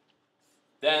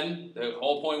then the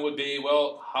whole point would be,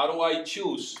 well, how do I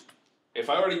choose? If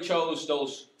I already chose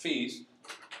those phis,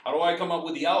 how do I come up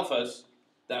with the alphas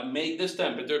that make this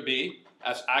temperature be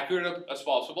as accurate as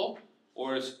possible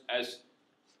or as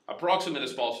approximate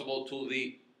as possible to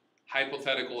the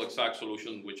hypothetical exact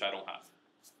solution which I don't have?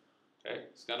 Okay,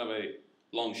 it's kind of a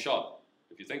long shot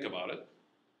if you think about it.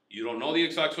 You don't know the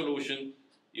exact solution.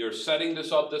 You're setting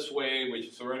this up this way, which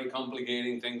is already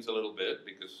complicating things a little bit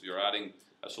because you're adding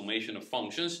a summation of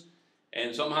functions.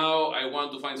 And somehow I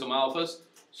want to find some alphas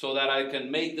so that I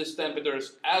can make this temperature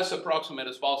as approximate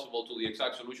as possible to the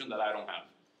exact solution that I don't have.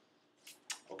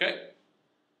 Okay?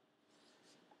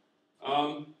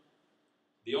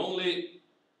 The only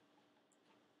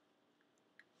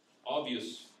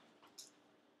obvious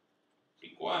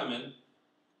requirement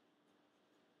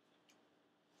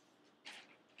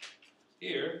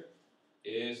here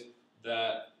is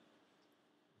that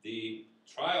the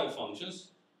trial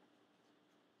functions,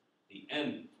 the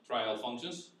n trial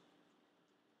functions,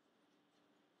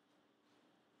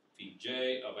 phi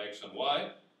j of x and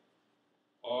y,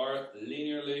 are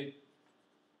linearly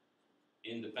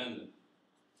independent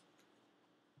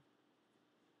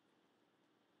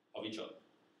of each other,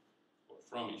 or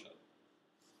from each other.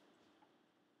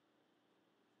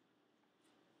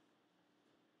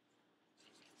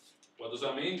 What does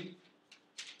that mean?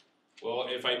 Well,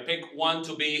 if I pick one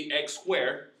to be x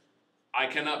squared, I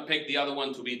cannot pick the other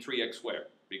one to be 3x squared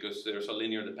because there's a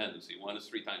linear dependency. One is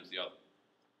 3 times the other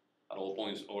at all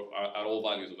points or at all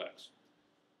values of x.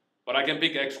 But I can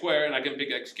pick x squared and I can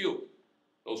pick x cubed.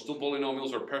 Those two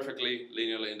polynomials are perfectly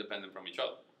linearly independent from each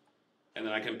other. And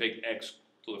then I can pick x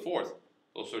to the fourth.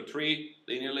 Those are 3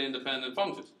 linearly independent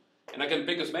functions. And I can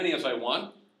pick as many as I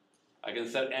want. I can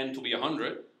set n to be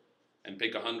 100 and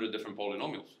pick 100 different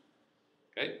polynomials,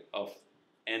 okay, of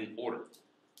n order.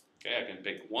 Okay, I can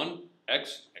pick 1,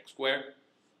 x squared,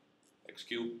 x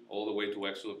cubed, all the way to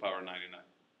x to the power 99,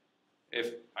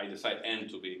 if I decide n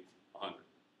to be 100.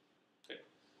 Okay,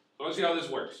 so let's see how this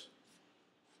works.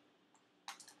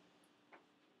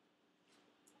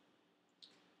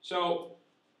 So,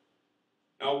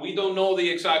 now we don't know the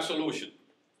exact solution.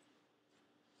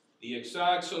 The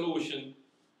exact solution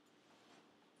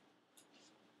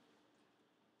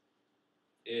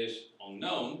is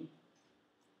unknown,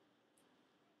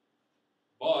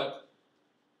 but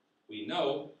we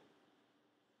know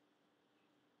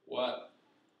what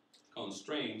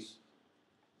constrains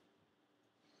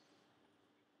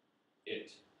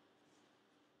it.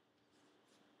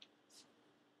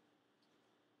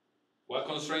 What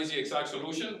constrains the exact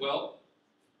solution? Well,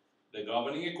 the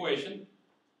governing equation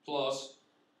plus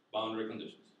boundary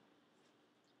conditions.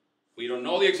 We don't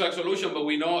know the exact solution, but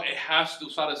we know it has to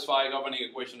satisfy governing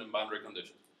equation and boundary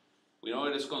conditions. We know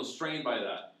it is constrained by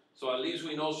that. So at least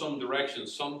we know some direction,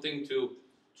 something to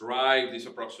drive this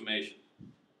approximation.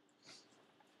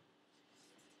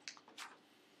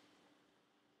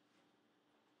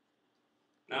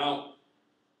 Now,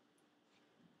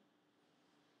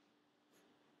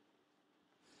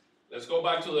 let's go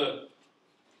back to the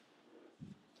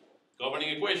governing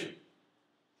equation.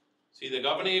 See, the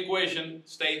governing equation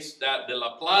states that the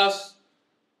Laplace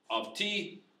of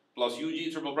t plus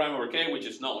ug triple prime over k, which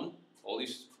is known, all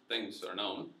these things are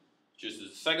known, which is the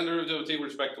second derivative of t with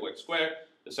respect to x squared,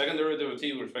 the second derivative of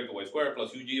t with respect to y squared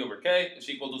plus ug over k is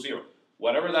equal to 0.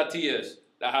 Whatever that t is,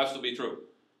 that has to be true.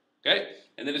 Okay?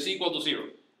 And then it's equal to 0.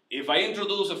 If I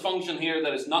introduce a function here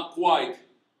that is not quite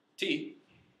t,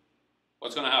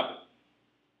 what's going to happen?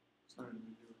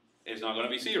 It's not going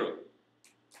to be 0.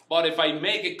 But if I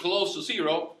make it close to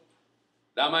 0,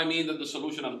 that might mean that the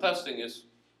solution I'm testing is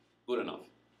good enough.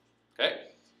 Okay?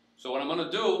 So what I'm going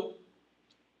to do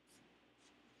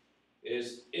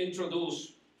is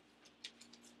introduce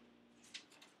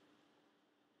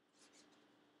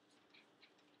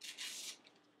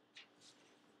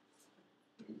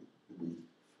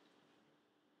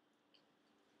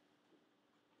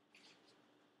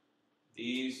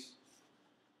these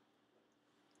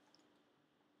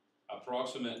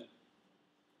approximate,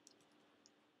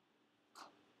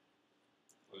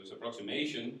 or this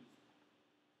approximation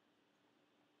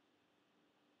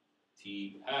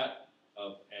t hat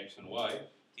of x and y,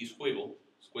 t squiggle,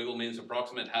 squiggle means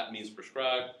approximate, hat means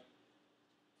prescribed,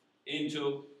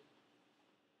 into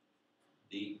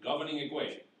the governing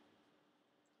equation.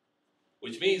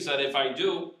 Which means that if I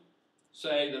do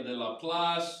say that the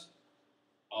Laplace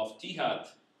of t hat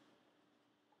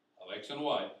of x and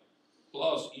y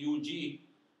plus ug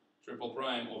triple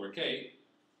prime over k,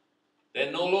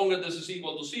 then no longer this is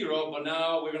equal to 0, but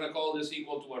now we're going to call this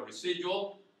equal to a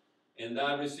residual, and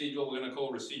that residual we're going to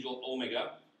call residual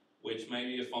omega, which may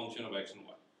be a function of x and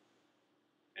y.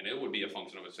 And it would be a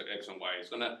function of x and y. It's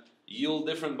going to yield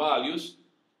different values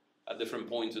at different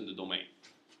points in the domain.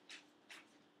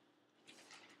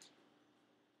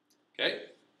 Okay?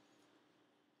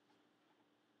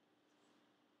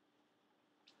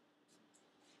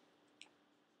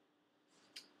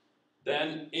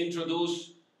 Then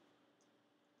introduce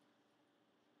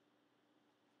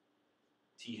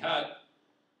t hat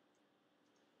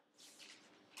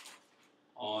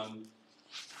on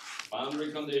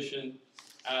boundary condition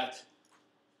at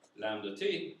lambda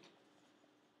t,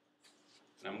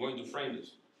 and I'm going to frame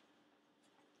this.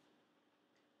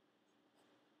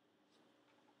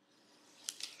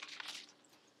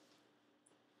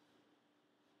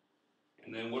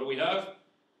 And then what do we have?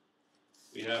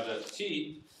 We have that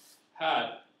t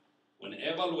hat, when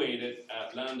evaluated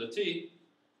at lambda t,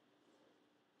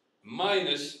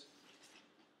 minus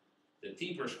the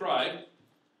t prescribed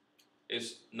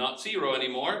is not 0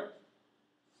 anymore.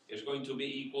 It's going to be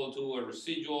equal to a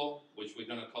residual, which we're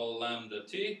going to call lambda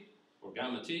t, or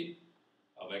gamma t,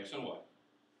 of x and y.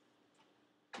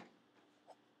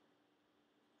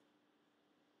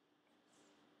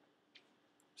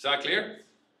 Is that clear?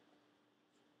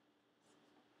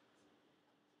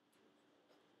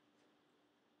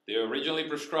 The originally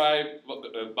prescribed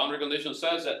boundary condition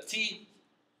says that t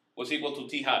was equal to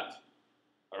t hat.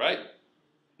 All right?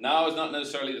 Now it's not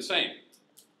necessarily the same.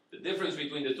 The difference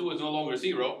between the two is no longer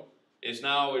 0. It's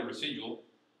now a residual.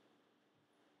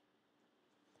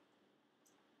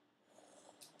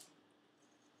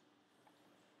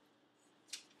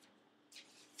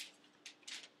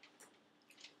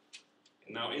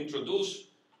 And now introduce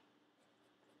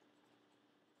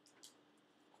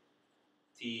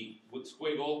t with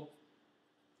squiggle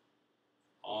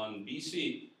on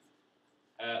BC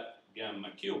at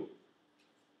gamma q.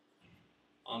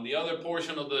 On the other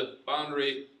portion of the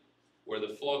boundary where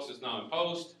the flux is now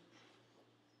imposed,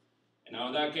 and now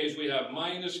in that case we have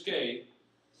minus k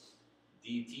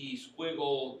dt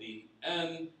squiggle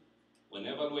dn when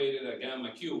evaluated at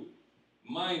gamma q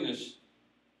minus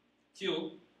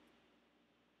q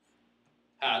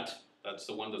hat, that's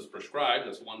the one that's prescribed,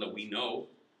 that's the one that we know.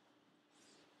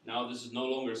 Now this is no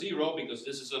longer 0 because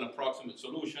this is an approximate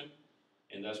solution,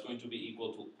 and that's going to be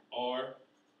equal to r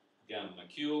gamma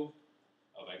q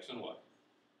of x and y.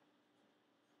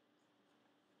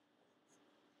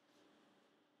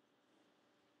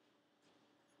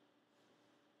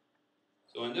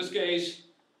 So in this case,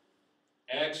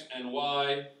 x and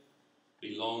y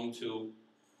belong to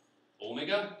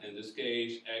omega. In this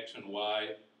case, x and y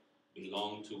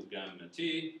belong to gamma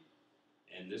t.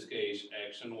 In this case,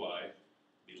 x and y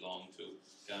belong to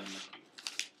gamma q.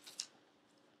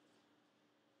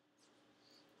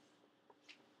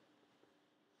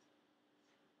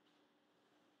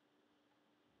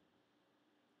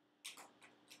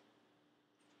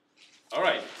 All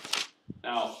right.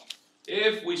 Now,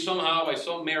 if we somehow, by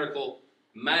some miracle,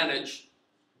 manage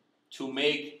to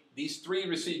make these three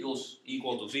residuals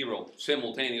equal to 0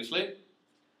 simultaneously,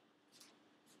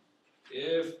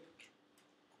 if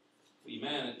we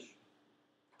manage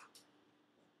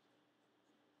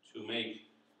to make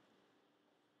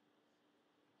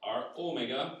our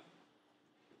omega,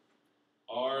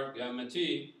 r gamma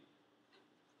t,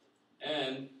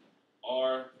 and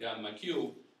r gamma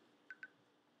q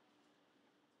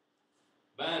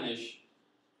vanish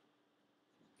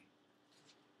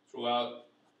throughout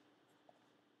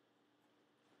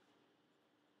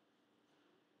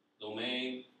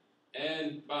domain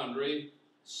and boundary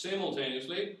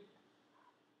simultaneously,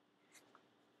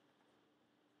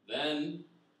 then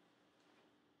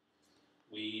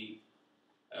we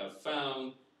have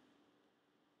found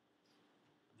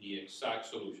the exact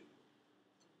solution.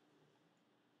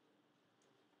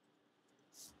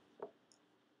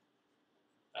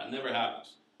 That never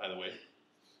happens, by the way.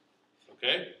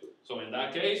 Okay? So in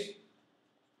that case,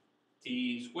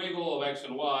 T squiggle of x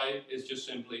and y is just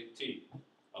simply T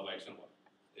of x and y.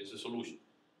 It's a solution.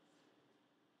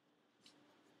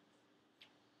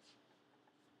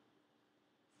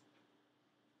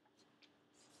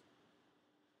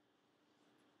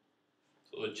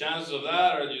 So the chances of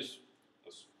that are just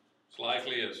as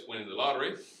likely as winning the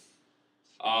lottery.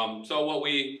 So what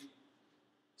we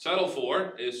settle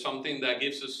for is something that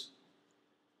gives us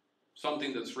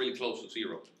something that's really close to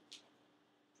zero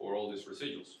for all these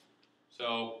residuals.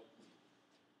 So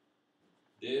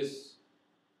this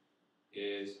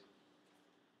is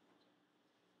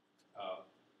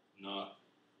not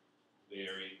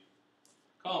very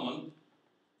common.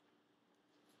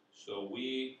 So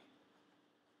we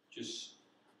just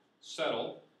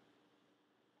settle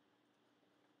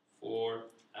for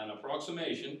an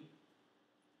approximation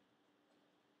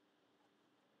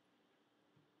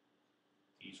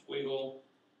T squiggle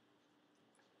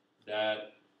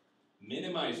that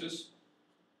minimizes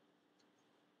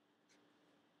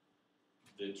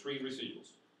the three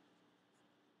residuals.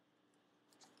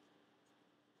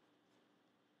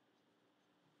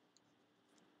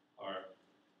 Our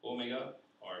omega,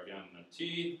 our gamma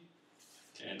T,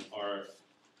 and our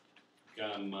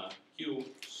gamma Q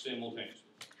simultaneously.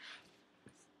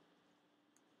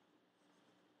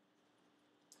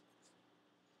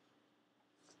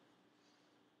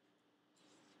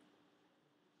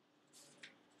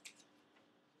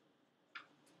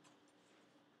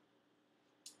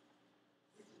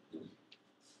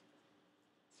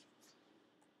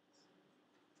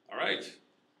 All right.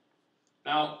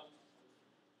 Now,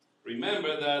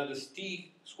 remember that this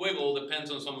T squiggle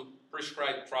depends on some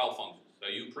prescribed trial functions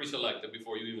that you pre-selected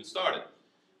before you even started.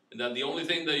 And that the only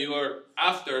thing that you are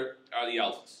after are the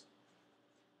alphas.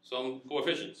 Some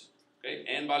coefficients, okay,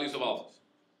 and values of alphas.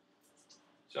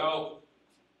 So,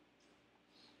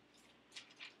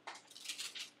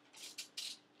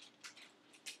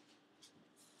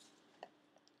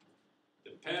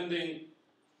 depending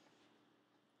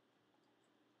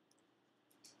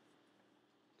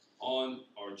on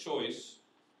our choice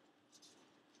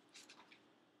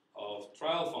of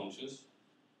trial functions,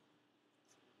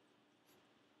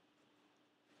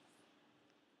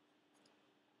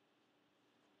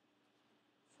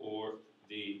 for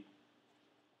the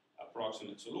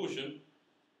approximate solution,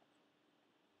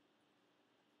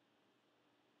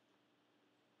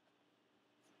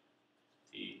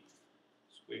 T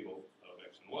squiggle of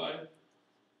x and y,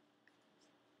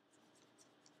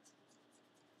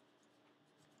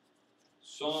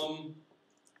 sum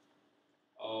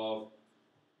of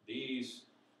these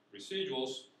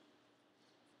residuals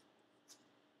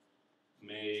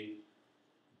may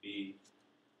be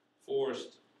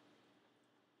forced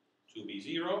to be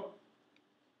zero,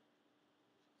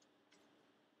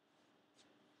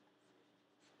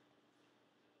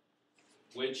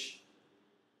 which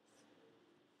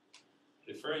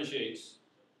differentiates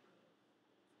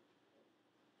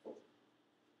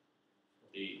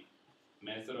the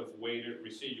method of weighted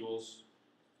residuals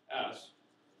as.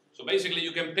 So basically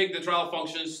you can pick the trial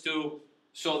functions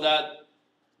so that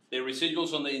the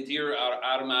residuals on the interior are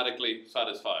automatically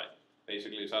satisfied.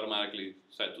 Basically it's automatically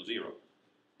set to zero.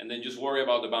 And then just worry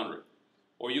about the boundary.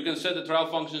 Or you can set the trial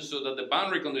functions so that the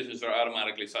boundary conditions are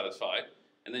automatically satisfied,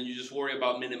 and then you just worry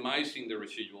about minimizing the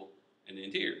residual in the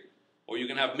interior. Or you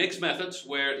can have mixed methods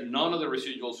where none of the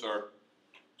residuals are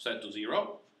set to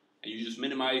zero, and you just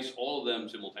minimize all of them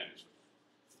simultaneously.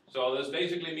 So this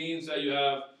basically means that you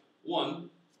have one,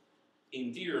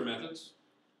 interior methods,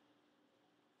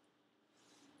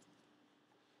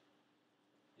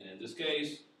 and in this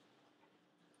case,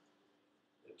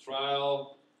 the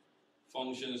trial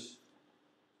functions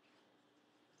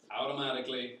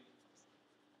automatically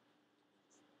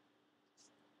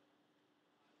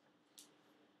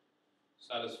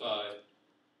satisfy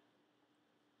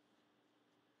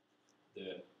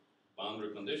the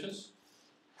boundary conditions.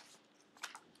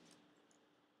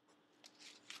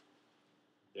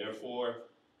 Therefore,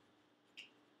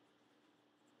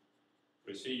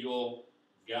 residual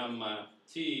gamma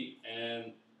T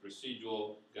and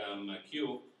residual gamma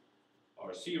Q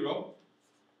are zero.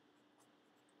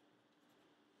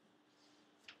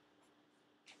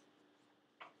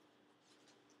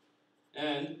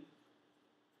 and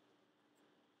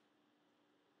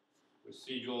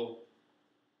residual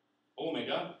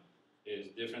omega is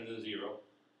different than 0,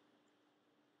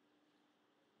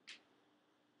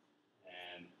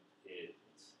 and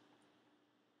it's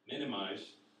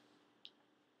minimized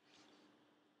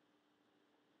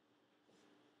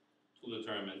to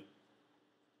determine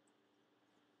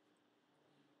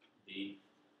the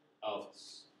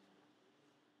alphas.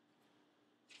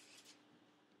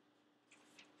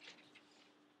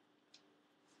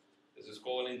 This is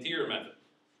called an interior method.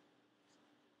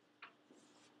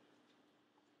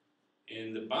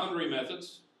 In the boundary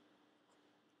methods,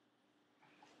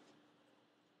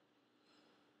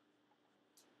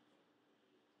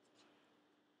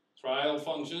 trial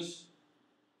functions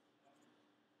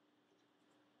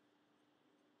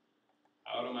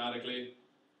automatically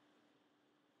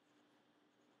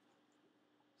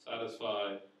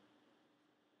satisfy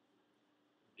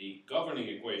the governing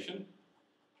equation.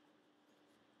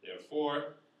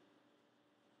 Therefore,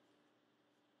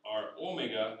 our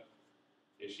omega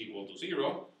is equal to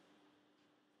 0,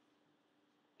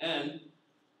 and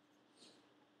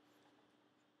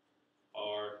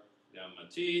R gamma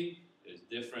t is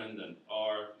different than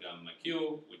R gamma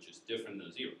q, which is different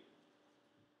than 0.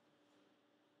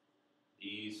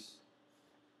 These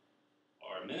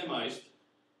are minimized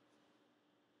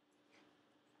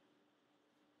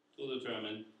to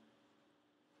determine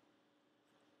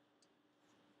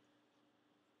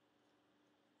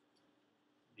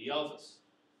the alphas.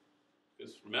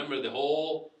 Because remember, the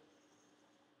whole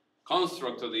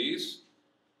construct of these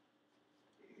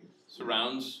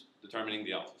surrounds determining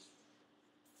the alphas.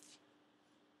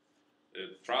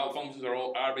 The trial functions are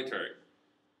all arbitrary,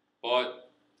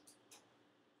 but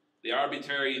the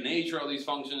arbitrary nature of these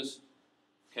functions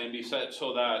can be set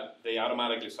so that they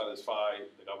automatically satisfy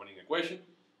the governing equation,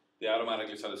 they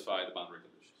automatically satisfy the boundary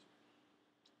conditions.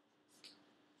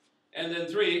 And then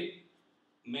 3,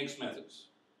 mixed methods.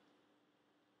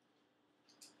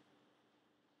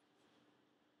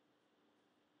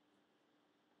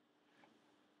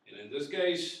 And in this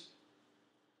case,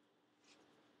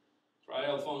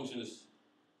 trial functions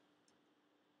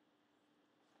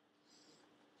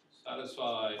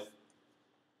satisfy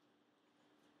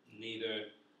neither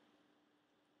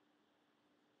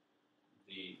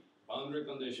the boundary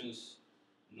conditions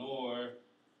nor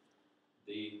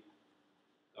the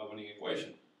governing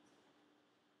equation.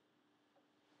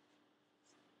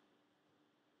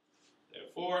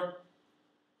 Therefore,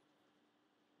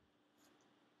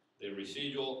 the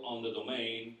residual on the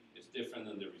domain is different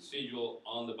than the residual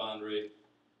on the boundary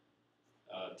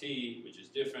t, which is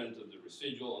different than the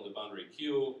residual on the boundary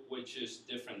q, which is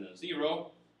different than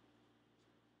 0.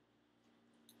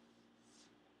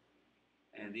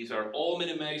 And these are all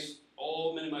minimized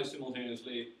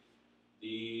simultaneously.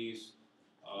 These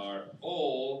are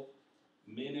all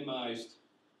minimized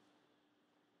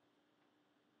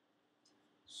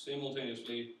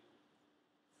simultaneously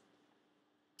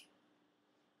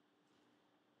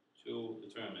to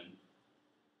determine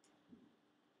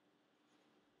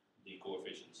the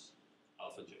coefficients,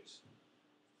 alpha j's.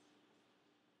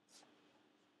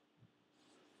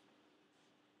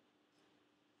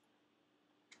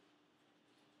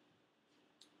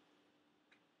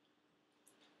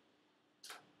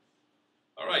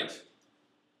 All right,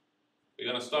 we're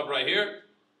gonna stop right here,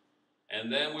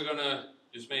 and then we're gonna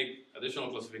just make additional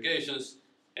classifications,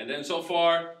 and then so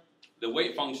far, the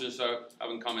weight functions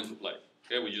haven't come into play.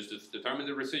 Okay, we just determined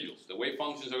the residuals. The weight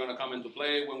functions are gonna come into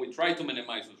play when we try to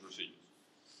minimize those residuals.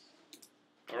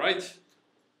 All right,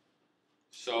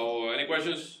 so any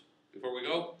questions before we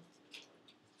go?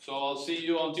 So I'll see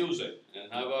you on Tuesday,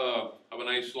 and have a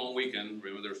nice long weekend.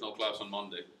 Remember, there's no class on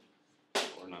Monday,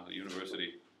 or not, the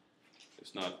university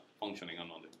is not functioning on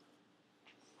Monday.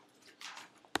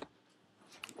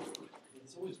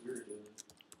 It's always weird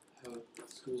how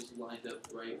schools lined up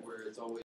right where it's always